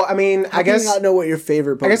right. Well, I mean, How I can guess you not know what your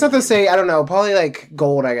favorite Pokemon I guess I have to game say I don't know. Probably like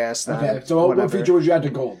gold. I guess. Then. Okay, so what Whatever. feature would you add to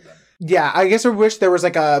Gold then? Yeah, I guess I wish there was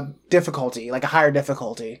like a difficulty, like a higher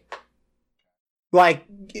difficulty. Like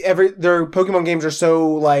their Pokemon games are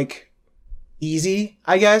so like easy,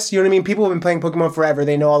 I guess. You know what I mean? People have been playing Pokemon forever.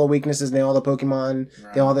 They know all the weaknesses, they know all the Pokemon,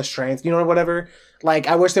 they know all the strength, you know, whatever. Like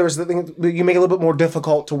I wish there was something you make it a little bit more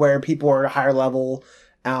difficult to where people are higher level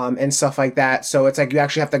and stuff like that. So it's like you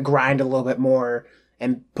actually have to grind a little bit more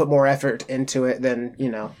and put more effort into it than, you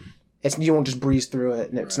know. You won't just breeze through it,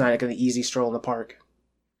 and it's not like an easy stroll in the park.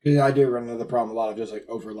 Because I do run into the problem a lot of just like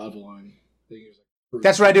over leveling.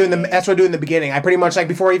 That's what I do in the beginning. I pretty much like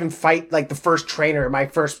before I even fight like the first trainer, my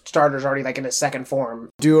first starter's already like in a second form.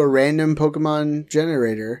 Do a random Pokemon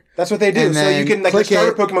generator. That's what they do. And So you can like the click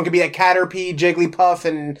starter it. Pokemon could be like Caterpie, Jigglypuff,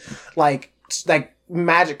 and like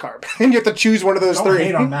Magikarp, and you have to choose one of those Don't three.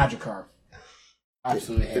 hate on Magikarp.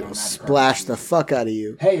 Absolutely hate on Magikarp. Splash the fuck out of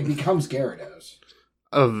you. Hey, it becomes Gyarados.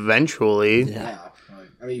 Eventually. Yeah.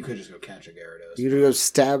 I mean, you could just go catch a Gyarados. You could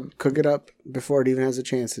go cook it up before it even has a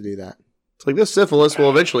chance to do that. It's like this syphilis will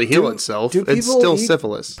eventually heal itself. do It's people still eat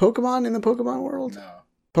syphilis. Pokemon in the Pokemon world? No.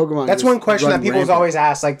 Pokemon. That's just one question run that people's rampant. always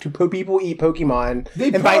asked. Like, do people eat Pokemon?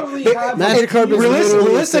 They And probably have. Magikarp is literally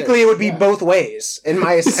realistically, it would be both ways. In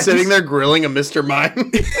my sense. Sitting there grilling a Mr.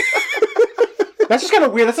 Mime. That's just kind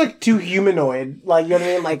of weird. That's like too humanoid. Like, you know what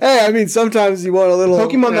I mean? Like Hey, I mean, sometimes you want a little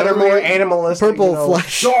Pokemon that are more animalistic. purple you know?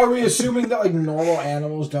 flesh. So are we assuming that like normal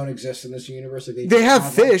animals don't exist in this universe? Like, They have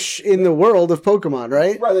like- fish in the world of Pokemon,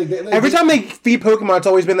 right? Right. Every time they feed Pokemon, it's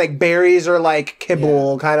always been like berries or like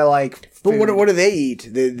kibble, kind of like. But food. what do they eat?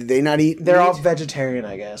 They not eat? They're meat? all vegetarian,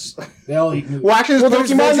 I guess. they all eat meat. Well, actually, there's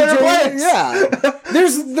There's Pokemon that are vegetarian- plants. Yeah.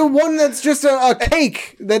 There's the one that's just a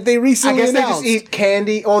cake that they I recently guess they announced. just eat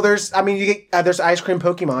candy. Oh, you get there's ice cream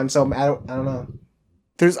Pokemon. So I don't know.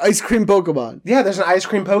 There's ice cream Pokemon. Yeah, there's an ice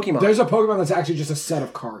cream Pokemon. There's a Pokemon that's actually just a set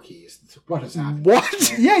of car keys. What is happening?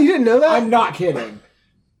 What? Yeah, you didn't know that. I'm not kidding.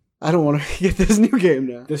 I don't want to get this new game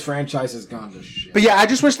now. This franchise has gone to shit. But yeah, I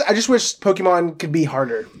just wish Pokemon could be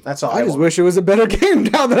harder. That's all. I just want. wish it was a better game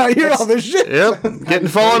now that I hear all this shit. Yep. Getting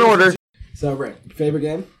Fallen Order. So, Rick, favorite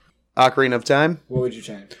game? Ocarina of Time. What would you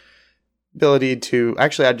change? Ability to...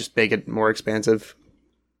 Actually, I'd just make it more expansive.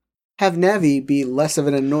 Have Navi be less of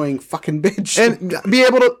an annoying fucking bitch. And be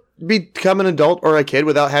able to become an adult or a kid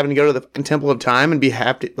without having to go to the fucking Temple of Time and be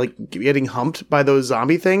happy, like, getting humped by those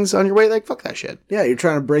zombie things on your way. Like, fuck that shit. yeah, you're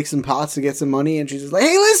trying to break some pots to get some money, and she's just like,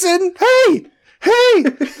 hey, listen! Hey,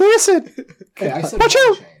 listen. Hey, I said Watch one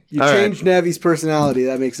out! change. You All right. change Navi's personality.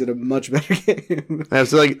 That makes it a much better game.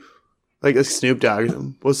 That's like a Snoop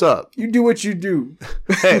Dogg. What's up? You do what you do.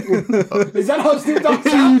 Hey. Is that how Snoop Dogg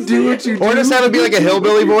You sounds? do what you do. Or just have it be like a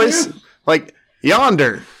hillbilly voice. Like,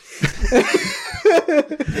 yonder.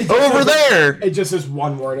 Over there. It just is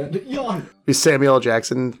one word. Yawn. Be Samuel L.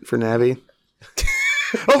 Jackson for Navi.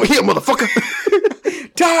 Over here, motherfucker.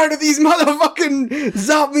 Tired of these motherfucking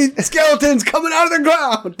zombie skeletons coming out of the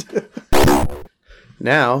ground.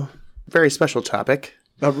 Now, very special topic.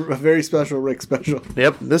 A very special Rick special.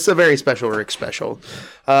 Yep, this is a very special Rick special.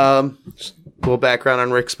 Just a little background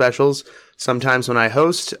on Rick specials. Sometimes when I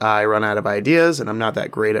host, I run out of ideas, and I'm not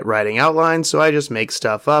that great at writing outlines, so I just make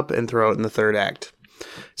stuff up and throw it in the third act.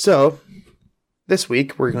 So, this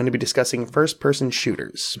week, we're going to be discussing first-person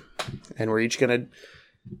shooters. And we're each going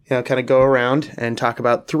to, kind of go around and talk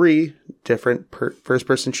about 3 different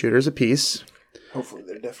first-person shooters apiece. Hopefully,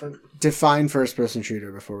 they're different. Define first-person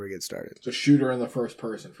shooter before we get started. It's a shooter in the first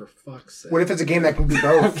person, for fuck's sake. What if it's a game that can be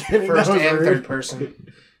both kidding, first that was and rude. third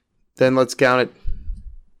person? Then let's count it.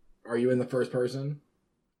 Are you in the first person?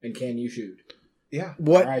 And can you shoot? Yeah.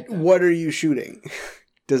 What Alright, then. What are you shooting?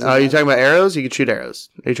 Does it Are you matter? talking about arrows? You can shoot arrows.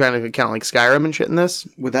 Are you trying to count like Skyrim and shit in this?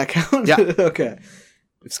 Would that count? Yeah. Okay.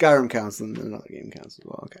 If Skyrim counts, then another game counts as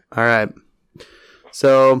well. Okay. All right.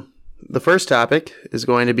 So the first topic is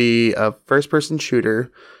going to be a first-person shooter,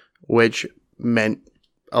 which meant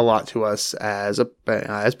a lot to us as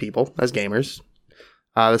people, as gamers.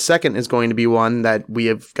 The second is going to be one that we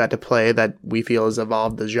have got to play that we feel has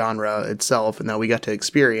evolved the genre itself and that we got to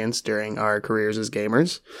experience during our careers as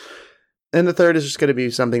gamers. And the third is just going to be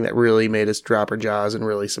something that really made us drop our jaws and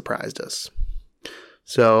really surprised us.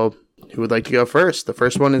 So, who would like to go first? The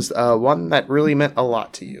first one is one that really meant a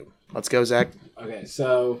lot to you. Let's go, Zach. Okay,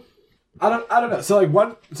 so I don't know. So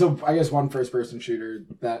I guess one first person shooter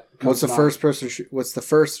that comes What's the to first person? What's the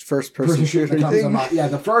first person shooter that comes to thing? mind. Yeah,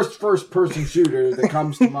 the first person shooter that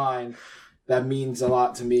comes to mind that means a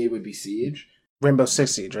lot to me would be Siege. Rainbow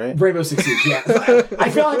Six Siege, right? Rainbow Six Siege, yeah. I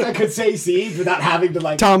feel like I could say Siege without having to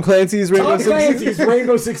like Tom Clancy's Rainbow Tom Six Clancy's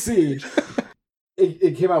Rainbow Six Siege.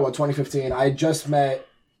 It came out 2015. I had just met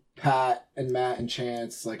Pat and Matt and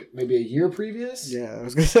Chance like maybe a year previous. Yeah, I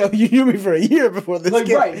was gonna say you knew me for a year before this Like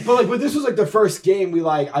game. right, but this was like the first game we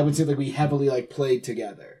I would say like we heavily like played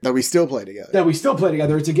together. That we still play together. That we still play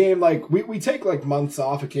together. It's a game like we take like months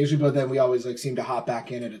off occasionally, but then we always like seem to hop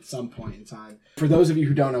back in it at some point in time. For those of you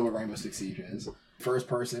who don't know what Rainbow Six Siege is, first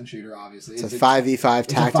person shooter obviously. It's a 5v5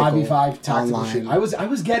 tactical. It's a 5v5 tactical online. shooter. I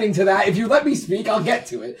was getting to that. If you let me speak, I'll get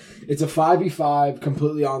to it. It's a 5v5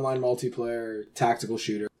 completely online multiplayer tactical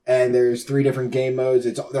shooter. And there's 3 different game modes.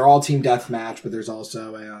 They're all team deathmatch, but there's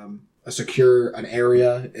also an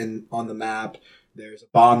area on the map. There's a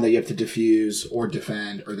bomb that you have to defuse or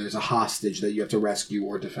defend, or there's a hostage that you have to rescue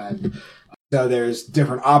or defend. So there's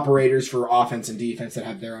different operators for offense and defense that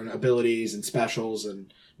have their own abilities and specials,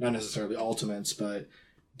 and not necessarily ultimates, but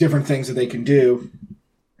different things that they can do.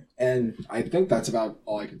 And I think that's about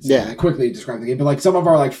all I can say. Yeah. I quickly describe the game. But like some of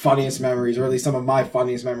our like funniest memories, or at least some of my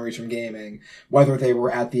funniest memories from gaming, whether they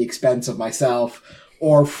were at the expense of myself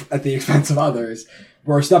or at the expense of others,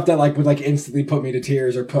 were stuff that like would like instantly put me to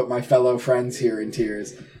tears or put my fellow friends here in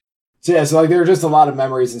tears. So yeah, so like there were just a lot of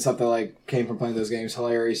memories and stuff that like came from playing those games,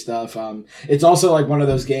 hilarious stuff. It's also like one of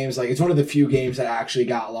those games, like it's one of the few games that actually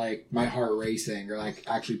got like my heart racing or like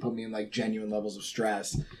actually put me in like genuine levels of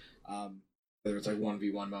stress. Whether it's like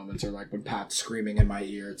 1v1 moments or like when Pat's screaming in my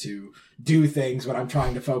ear to do things when I'm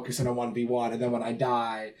trying to focus in a 1v1, and then when I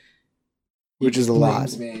die, which is a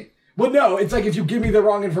lot. Me. Well, no, it's like if you give me the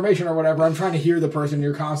wrong information or whatever, I'm trying to hear the person and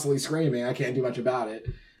you're constantly screaming. I can't do much about it.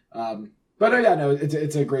 But yeah, no,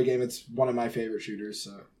 it's a great game. It's one of my favorite shooters.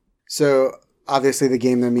 So obviously the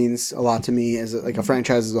game that means a lot to me as like a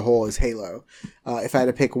franchise as a whole is Halo. If I had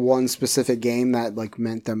to pick one specific game that like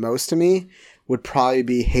meant the most to me, would probably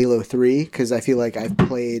be Halo 3, because I feel like I've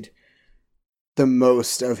played the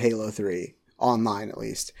most of Halo 3 online, at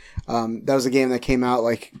least. That was a game that came out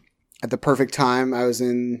like at the perfect time. I was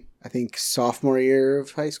in, I think, sophomore year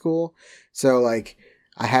of high school. So like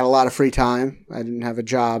I had a lot of free time. I didn't have a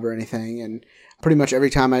job or anything. And pretty much every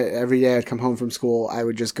day I'd come home from school, I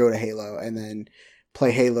would just go to Halo and then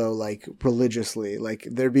play Halo like religiously. Like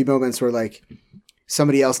there'd be moments where like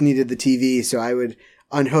somebody else needed the TV, so I would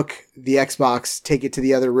unhook the Xbox, take it to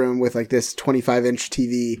the other room with like this 25-inch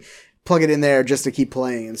TV, plug it in there just to keep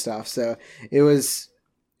playing and stuff. So it was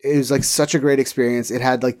like such a great experience. It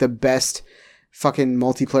had like the best fucking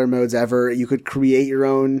multiplayer modes ever. You could create your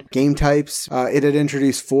own game types. It had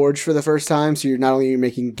introduced Forge for the first time, so you're not only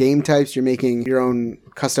making game types, you're making your own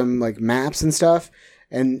custom like maps and stuff.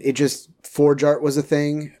 And it just, Forge art was a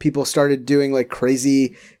thing. People started doing like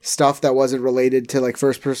crazy stuff that wasn't related to like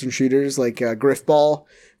first person shooters, like Griffball,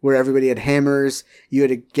 where everybody had hammers. You had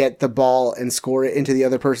to get the ball and score it into the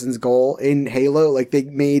other person's goal in Halo. Like they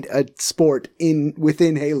made a sport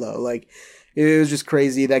within Halo. Like it was just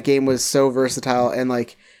crazy. That game was so versatile, and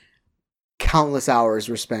like countless hours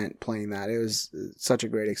were spent playing that. It was such a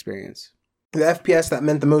great experience. The FPS that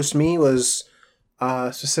meant the most to me was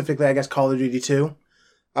specifically, I guess, Call of Duty 2.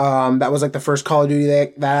 That was like the first Call of Duty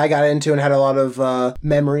that I got into and had a lot of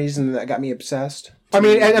memories, and that got me obsessed. I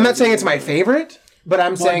mean, I'm not saying it's my favorite, but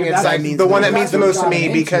I'm saying it's like the one that means the most to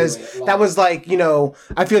me, because that was like, you know,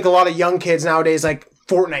 I feel like a lot of young kids nowadays, like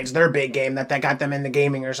Fortnite's their big game that got them into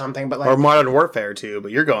gaming or something. But like, or Modern Warfare 2,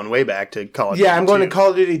 but you're going way back to Call of Duty. Yeah, I'm going to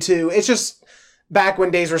Call of Duty 2. It's just back when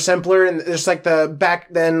days were simpler, and just like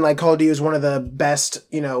back then, like Call of Duty was one of the best,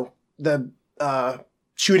 you know, the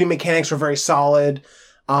shooting mechanics were very solid.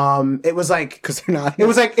 It was like, because they're not. It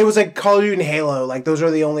was like Call of Duty and Halo. Like those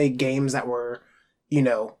are the only games that were, you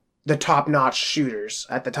know, the top notch shooters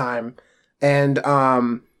at the time. And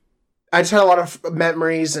I just had a lot of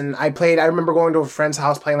memories, and I remember going to a friend's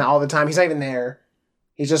house playing that all the time. He's not even there.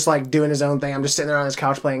 He's just like doing his own thing. I'm just sitting there on his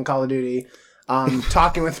couch playing Call of Duty,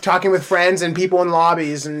 talking with friends and people in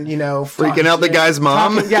lobbies, and you know, freaking out the guy's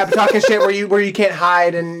mom. Talking shit where you can't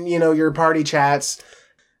hide, and you know, your party chats.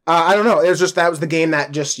 I don't know. It was just, that was the game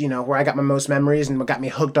that just, you know, where I got my most memories and what got me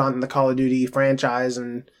hooked on the Call of Duty franchise,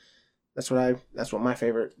 and that's the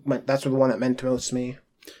one that meant the most to me.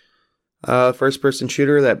 First person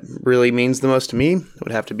shooter that really means the most to me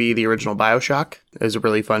would have to be the original BioShock. It was a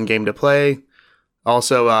really fun game to play.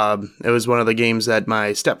 Also, it was one of the games that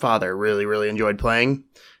my stepfather really, really enjoyed playing,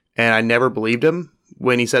 and I never believed him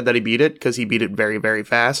when he said that he beat it, because he beat it very, very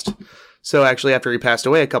fast. So actually, after he passed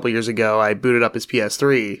away a couple years ago, I booted up his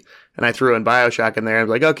PS3, and I threw in BioShock in there, and I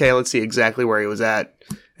was like, okay, let's see exactly where he was at.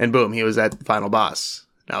 And boom, he was at the final boss.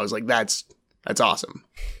 And I was like, that's awesome.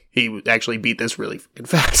 He actually beat this really fucking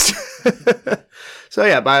fast. So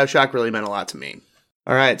yeah, BioShock really meant a lot to me.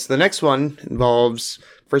 All right, so the next one involves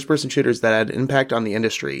first-person shooters that had an impact on the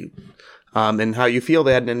industry, and how you feel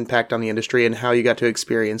they had an impact on the industry, and how you got to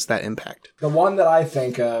experience that impact. The one that I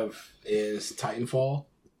think of is Titanfall.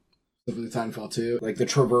 Specifically Titanfall 2. Like, the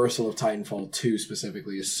traversal of Titanfall 2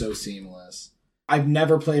 specifically is so seamless. I've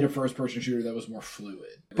never played a first-person shooter that was more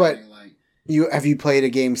fluid. But have you played a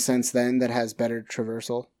game since then that has better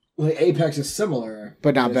traversal? Well, Apex is similar,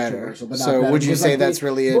 but not better. But not so better. Would you say that's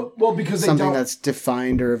really because something that's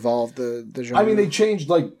defined or evolved the genre? I mean, they changed,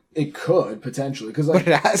 like, it could, potentially. Cause, like,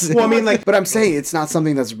 but it hasn't. Well, I mean, like... But I'm saying it's not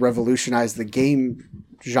something that's revolutionized the game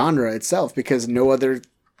genre itself because no other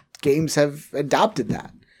games have adopted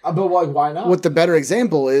that. But why not? What the better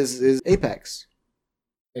example is Apex.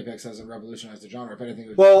 Apex hasn't revolutionized the genre. If anything,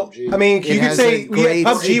 it was PUBG. I mean, you could say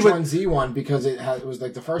PUBG with H1Z1 because it was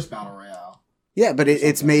like the first battle royale. Yeah, but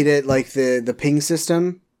it's made it like the ping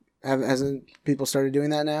system. Hasn't people started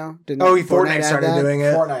doing that now? Fortnite started doing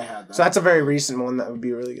it. Fortnite had that. So that's a very recent one that would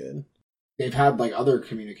be really good. They've had like other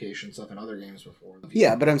communication stuff in other games before.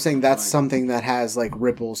 Yeah, but I'm saying that's something that has like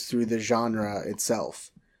ripples through the genre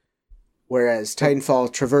itself. Whereas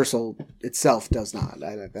Titanfall traversal itself does not.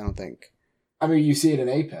 I don't think. I mean, you see it in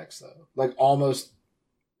Apex though. Like it's almost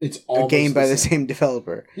a game by the same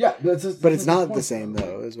developer. Yeah, but it's not the same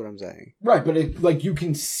though, is what I'm saying. Right, but you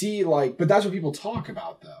can see but that's what people talk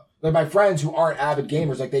about though. Like my friends who aren't avid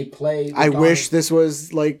gamers, like they play. I wish this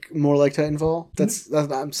was like more like Titanfall. That's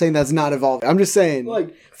I'm saying that's not evolved. I'm just saying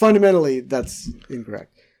like fundamentally that's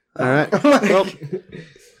incorrect. All right. Well,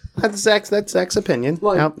 that's Zach's opinion.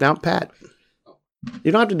 Now, Pat,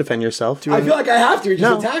 you don't have to defend yourself. I feel like I have to. You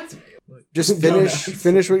just attacked me. Just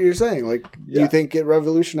finish what you're saying. Like, you think it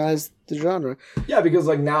revolutionized the genre? Yeah, because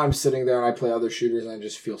like now I'm sitting there and I play other shooters and I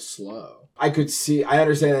just feel slow. I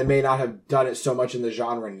understand they may not have done it so much in the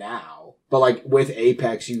genre now, but like with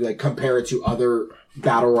Apex, you like compare it to other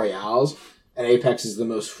battle royales, and Apex is the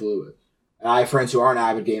most fluid. And I have friends who aren't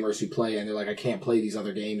avid gamers who play, and they're like, I can't play these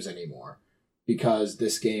other games anymore because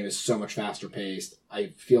this game is so much faster paced.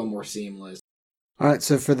 I feel more seamless. All right,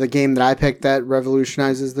 so for the game that I picked that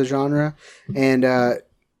revolutionizes the genre, and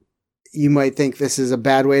you might think this is a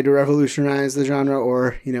bad way to revolutionize the genre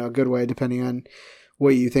or, a good way depending on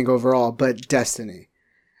what you think overall, but Destiny.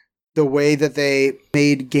 The way that they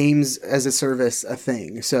made games as a service a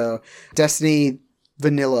thing. So Destiny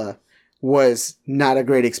Vanilla was not a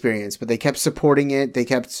great experience, but they kept supporting it. They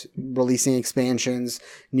kept releasing expansions,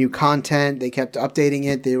 new content. They kept updating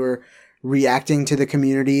it. They were reacting to the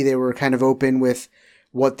community. They were kind of open with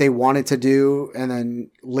what they wanted to do and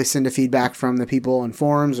then listen to feedback from the people on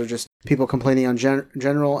forums or just people complaining on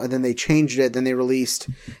general. And then they changed it. Then they released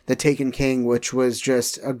The Taken King, which was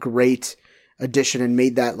just a great addition and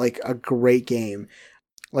made that like a great game.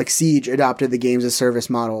 Like Siege adopted the games as service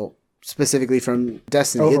model specifically from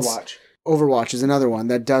Destiny. Overwatch is another one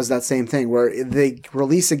that does that same thing where they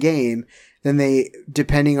release a game, then they,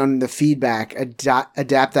 depending on the feedback,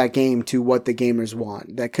 adapt that game to what the gamers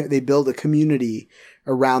want. They build a community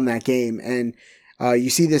around that game. And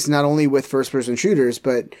you see this not only with first-person shooters,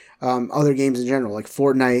 but other games in general. Like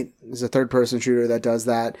Fortnite is a third-person shooter that does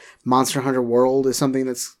that. Monster Hunter World is something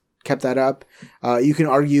that's kept that up. You can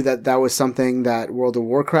argue that was something that World of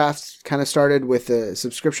Warcraft kind of started with the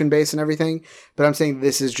subscription base and everything. But I'm saying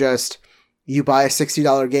this is just, you buy a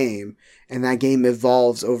 $60 game, and that game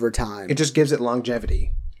evolves over time. It just gives it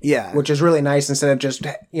longevity. Yeah. Which is really nice instead of just,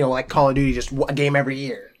 like Call of Duty, just a game every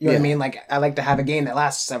year. You know what I mean? Like, I like to have a game that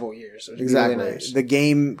lasts several years. Exactly. Really nice. The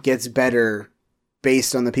game gets better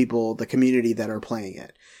based on the people, the community that are playing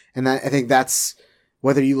it. And I think that's,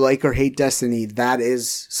 whether you like or hate Destiny, that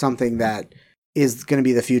is something that is going to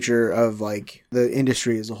be the future of, like, the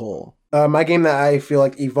industry as a whole. My game that I feel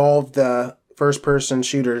like evolved the first-person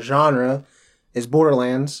shooter genre is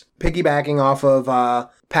Borderlands. Piggybacking off of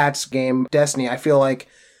Pat's game, Destiny, I feel like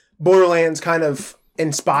Borderlands kind of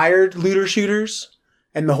inspired looter shooters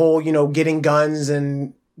and the whole, getting guns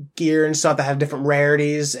and gear and stuff that have different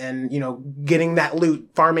rarities and, getting that loot,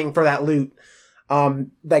 farming for that loot.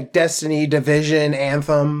 Like Destiny, Division,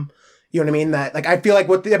 Anthem, you know what I mean? That, like, I feel like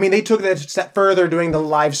they took that a step further doing the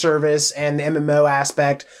live service and the MMO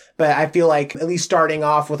aspect, but I feel like at least starting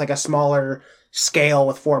off with like a smaller scale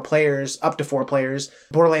with 4 players, up to 4 players,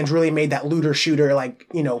 Borderlands really made that looter shooter, like,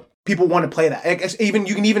 people want to play that. You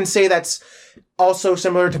can even say that's also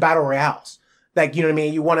similar to battle royales. Like, you know what I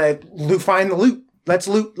mean? You want to find the loot. Let's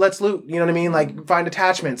loot. You know what I mean? Like, find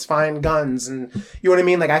attachments, find guns, and you know what I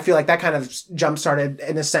mean? Like, I feel like that kind of jump-started,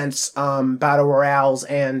 in a sense, battle royales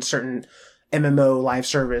and certain MMO live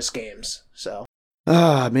service games. So.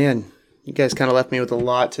 Ah, man. You guys kind of left me with a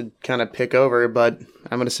lot to kind of pick over, but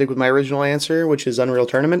I'm going to stick with my original answer, which is Unreal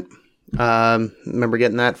Tournament. Remember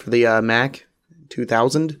getting that for the Mac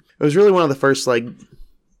 2000? It was really one of the first, like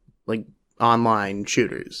online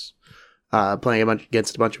shooters. Playing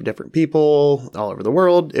against a bunch of different people all over the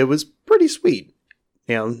world. It was pretty sweet.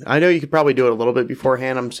 I know you could probably do it a little bit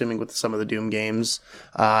beforehand. I'm assuming with some of the Doom games.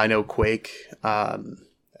 I know Quake. I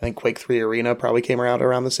think Quake 3 Arena probably came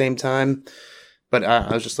around the same time. But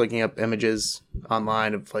I was just looking up images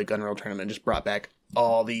online of like Unreal Tournament and just brought back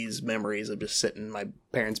all these memories of just sitting in my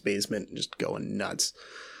parents' basement and just going nuts.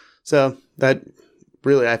 So that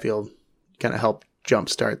really, I feel, kind of helped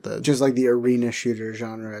jumpstart the. Just like the arena shooter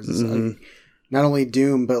genre has Mhm. like, not only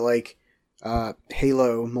Doom, but like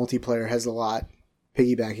Halo multiplayer has a lot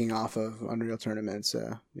piggybacking off of Unreal Tournament.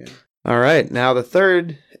 So yeah. All right, now the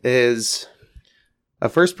third is a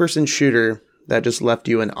first-person shooter that just left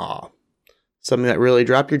you in awe. Something that really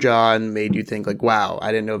dropped your jaw and made you think like, wow,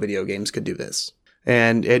 I didn't know video games could do this.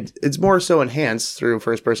 And it's more so enhanced through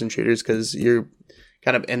first-person shooters because you're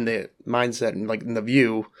kind of in the mindset and like in the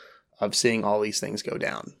view of seeing all these things go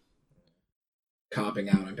down. Copping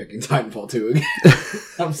out, I'm picking Titanfall 2 again.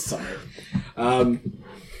 I'm sorry.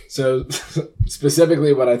 So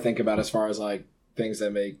specifically what I think about as far as like things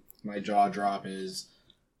that make my jaw drop is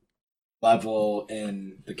level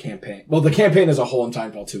in the campaign. Well, the campaign as a whole in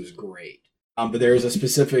Titanfall 2 is great. But there is a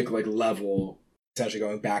specific like level essentially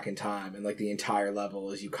going back in time, and like the entire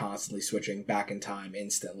level is you constantly switching back in time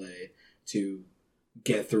instantly to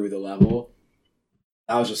get through the level.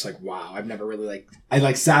 I was just like, wow, I've never really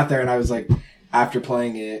I sat there and I was like, after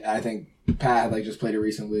playing it, I think Pat had just played it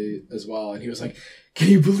recently as well, and he was like, can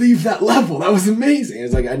you believe that level? That was amazing.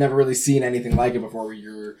 It's like I'd never really seen anything like it before where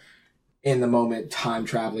you're in the moment time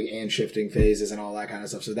traveling and shifting phases and all that kind of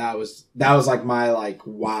stuff. So that was like my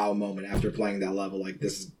wow moment after playing that level. Like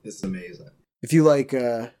this is amazing. If you like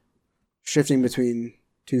shifting between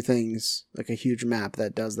two things, like a huge map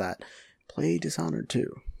that does that, play Dishonored 2.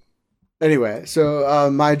 Anyway,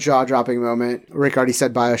 so my jaw-dropping moment, Rick already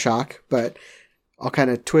said BioShock, but I'll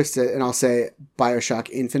kind of twist it and I'll say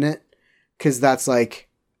BioShock Infinite, because that's like...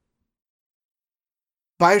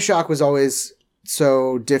 BioShock was always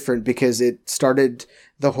so different because it started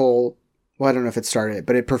the whole... Well, I don't know if it started it,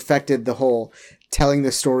 but it perfected the whole telling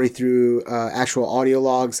the story through actual audio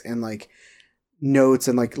logs and like notes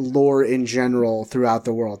and like lore in general throughout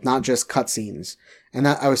the world, not just cutscenes. And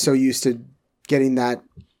that I was so used to getting that,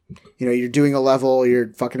 you're doing a level,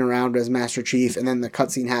 you're fucking around as Master Chief, and then the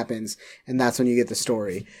cutscene happens, and that's when you get the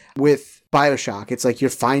story. With BioShock, it's like you're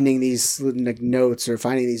finding these notes or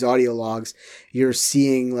finding these audio logs, you're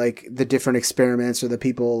seeing like the different experiments or the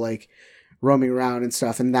people like roaming around and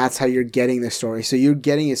stuff, and that's how you're getting the story. So you're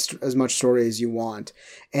getting as much story as you want.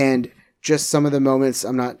 And just some of the moments,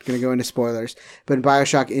 I'm not going to go into spoilers, but in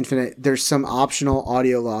BioShock Infinite, there's some optional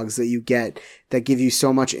audio logs that you get that give you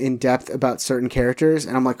so much in-depth about certain characters.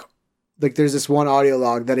 And I'm like there's this one audio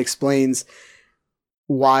log that explains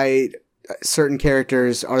why certain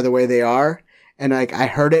characters are the way they are. And I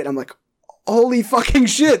heard it and I'm like, holy fucking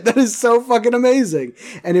shit, that is so fucking amazing.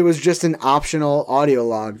 And it was just an optional audio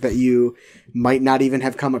log that you might not even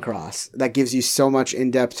have come across. That gives you so much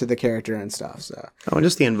in-depth to the character and stuff. So and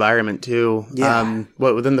just the environment too. Yeah.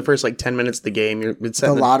 Within the first 10 minutes of the game, it's set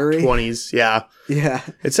The in the lottery? 20s. Yeah. yeah.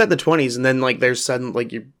 It's set in the 20s, and then there's sudden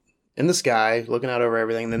you're in the sky looking out over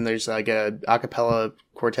everything, and then there's a cappella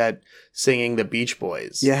quartet singing the Beach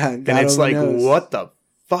Boys. Yeah. And it's what the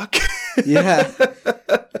fuck? Yeah.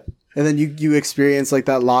 And then you experience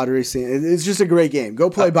that lottery scene. It's just a great game. Go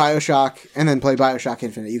play BioShock and then play BioShock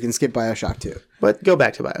Infinite. You can skip BioShock 2. But go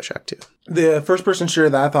back to BioShock 2. The first-person shooter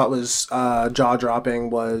that I thought was jaw-dropping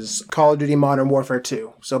was Call of Duty Modern Warfare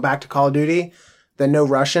 2. So back to Call of Duty, the No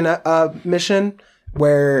Russian mission,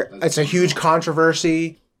 where it's a huge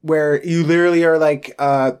controversy, where you literally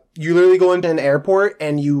are you literally go into an airport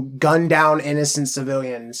and you gun down innocent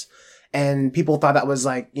civilians. And people thought that was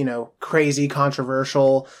crazy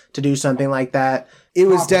controversial to do something like that. It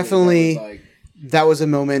was definitely... That was a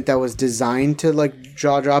moment that was designed to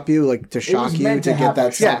jaw drop you, to shock you, to get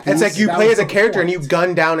that. Yeah, it's you play as a character and you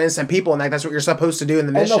gun down innocent people, and that's what you're supposed to do in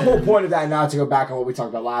the mission. And the whole point of that, not to go back on what we talked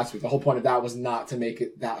about last week, the whole point of that was not to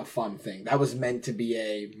make that a fun thing. That was meant to be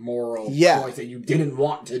a moral choice that you didn't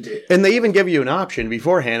want to do. And they even give you an option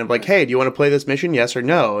beforehand of hey, do you want to play this mission? Yes or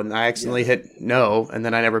no? And I accidentally hit no, and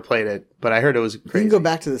then I never played it. But I heard it was crazy. You can go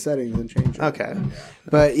back to the settings and change it. Okay.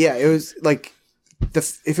 But yeah, it was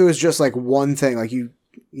if it was just one thing,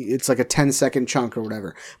 it's a 10-second chunk or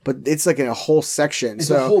whatever, but it's in a whole section. It's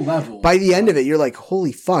so a whole level. By the end of it, you're like,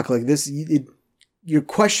 holy fuck, you're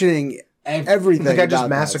questioning everything. I just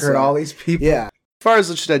massacred all these people. Yeah. As far as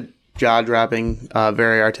just a jaw-dropping,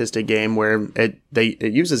 very artistic game where it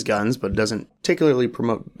uses guns, but it doesn't particularly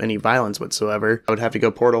promote any violence whatsoever, I would have to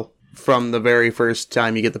go Portal. From the very first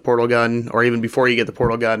time you get the Portal gun, or even before you get the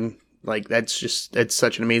Portal gun, it's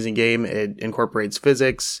such an amazing game. It incorporates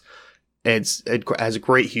physics. It has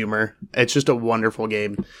great humor. It's just a wonderful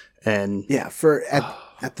game. And yeah,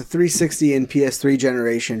 at the 360 and PS3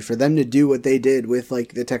 generation, for them to do what they did with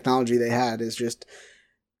the technology they had is just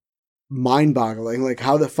mind-boggling.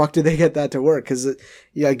 How the fuck did they get that to work? Because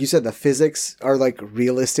like you said, the physics are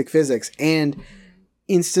realistic physics, and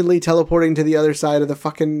instantly teleporting to the other side of the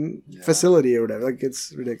fucking facility or whatever. Like,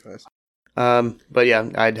 it's ridiculous. But yeah,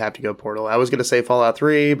 I'd have to go Portal. I was gonna say Fallout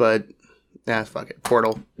 3, but fuck it,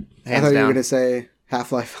 Portal. Hands I thought you down. were gonna say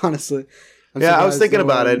Half-Life. Honestly, I was thinking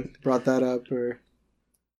about it. Brought that up,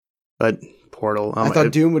 But Portal. I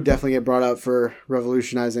thought Doom would definitely get brought up for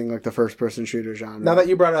revolutionizing like the first-person shooter genre. Now that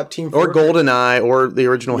you brought up Team or Fortress, GoldenEye or the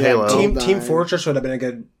original Halo. Team Fortress would have been a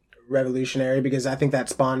good revolutionary because I think that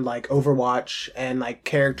spawned like Overwatch and like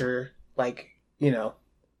character, like, you know,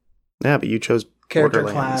 Yeah, but you chose character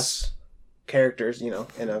Borderlands. class characters, you know,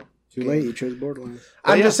 in a Too late, you chose Borderlands.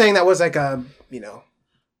 I'm just saying that was like a, you know.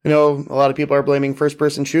 You know, a lot of people are blaming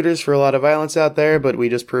first-person shooters for a lot of violence out there, but we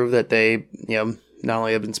just proved that they, not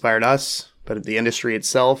only have inspired us, but the industry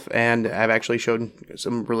itself, and have actually shown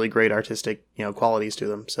some really great artistic, qualities to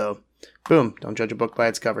them. So, boom, don't judge a book by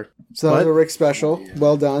its cover. So that was a Rick special.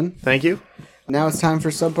 Well done. Thank you. Now it's time for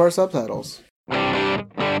subpar subtitles.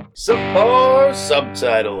 Subpar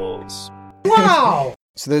subtitles. Wow!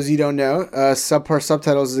 So those of you who don't know, subpar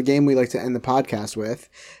subtitles is a game we like to end the podcast with.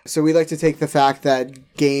 So we like to take the fact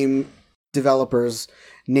that game developers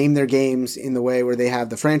name their games in the way where they have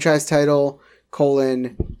the franchise title,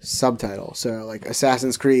 subtitle. So like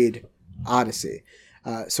Assassin's Creed Odyssey.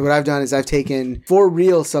 So what I've done is I've taken 4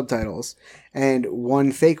 real subtitles and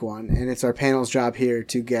 1 fake one, and it's our panel's job here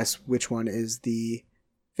to guess which one is the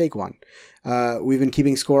fake one. We've been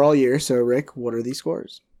keeping score all year, so Rick, what are these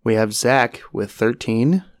scores? We have Zach with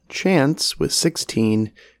 13, Chance with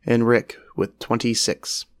 16, and Rick with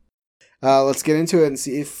 26. Let's get into it and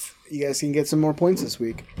see if you guys can get some more points this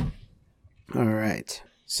week. All right.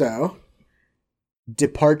 So,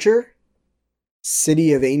 Departure,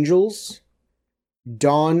 City of Angels,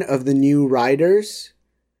 Dawn of the New Riders,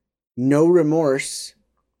 No Remorse,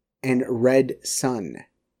 and Red Sun.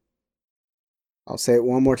 I'll say it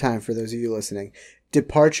one more time for those of you listening.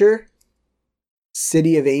 Departure,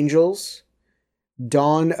 City of Angels,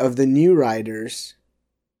 Dawn of the New Riders,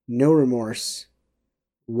 No Remorse,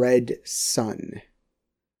 Red Sun.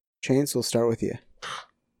 Chance, we'll start with you.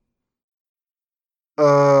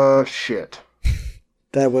 Shit.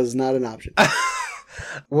 That was not an option.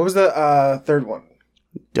 What was the third one?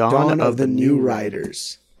 Dawn of the New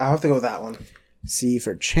Riders. I'll have to go with that one. C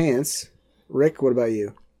for Chance. Rick, what about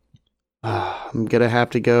you? I'm going to have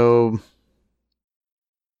to go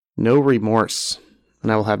No Remorse.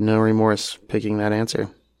 And I will have no remorse picking that answer.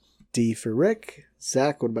 D for Rick.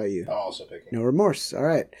 Zach, what about you? Also picking. No Remorse. All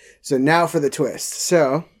right. So now for the twist.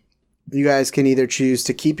 So you guys can either choose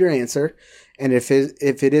to keep your answer, and if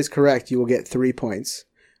it is correct, you will get 3 points.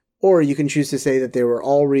 Or you can choose to say that they were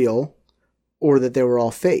all real or that they were all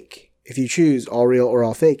fake. If you choose all real or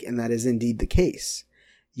all fake, and that is indeed the case,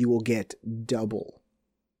 you will get double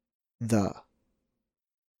the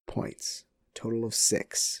points. Total of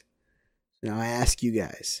 6. Now I ask you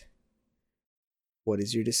guys, what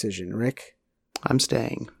is your decision? Rick? I'm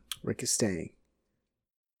staying. Rick is staying.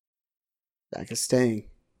 Zach is staying.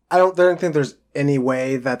 I don't think there's any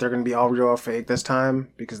way that they're going to be all real or fake this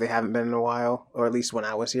time because they haven't been in a while, or at least when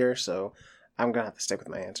I was here. So I'm going to have to stick with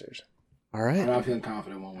my answers. All right. I'm not feeling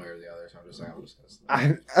confident one way or the other, so I'm just saying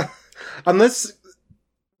I'm just unless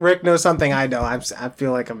Rick knows something I don't, I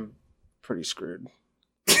feel like I'm pretty screwed.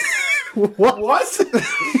 What?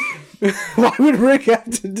 Why would Rick have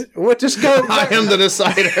to do what? Just go. I am the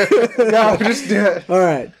decider. No, just do it. All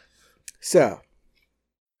right. So,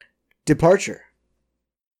 Departure.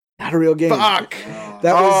 Not a real game. Fuck.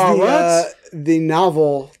 That was what? the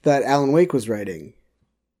novel that Alan Wake was writing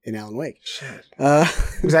in Alan Wake. Shit.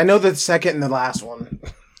 Because I know the second and the last one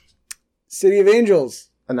City of Angels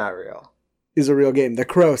are not real. is a real game. The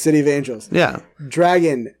Crow, City of Angels. Yeah.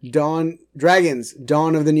 Dragons, Dawn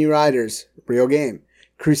of the New Riders, real game.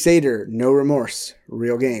 Crusader, No Remorse,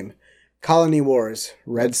 real game. Colony Wars,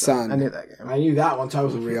 Red Sun. I knew that game. I knew that one, so I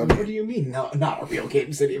was like, Real what game. do you mean? No, not a real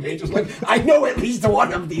game, City of Angels. Like, I know at least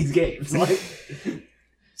one of these games. Like,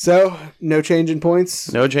 So, no change in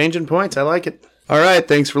points. No change in points. I like it. All right.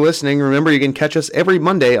 Thanks for listening. Remember, you can catch us every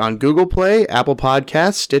Monday on Google Play, Apple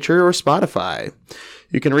Podcasts, Stitcher, or Spotify.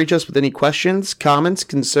 You can reach us with any questions, comments,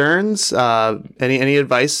 concerns, any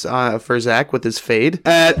advice for Zach with his fade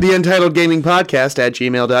at the Untitled Gaming Podcast at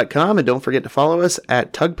gmail.com. And don't forget to follow us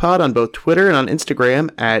at TugPod on both Twitter and on Instagram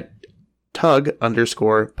at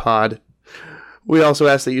Tug_pod. We also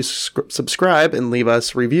ask that you subscribe and leave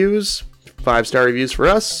us reviews, 5-star reviews for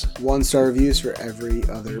us. 1-star reviews for every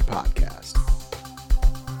other podcast.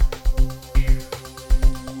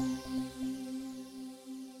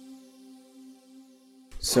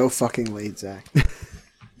 So fucking late, Zach.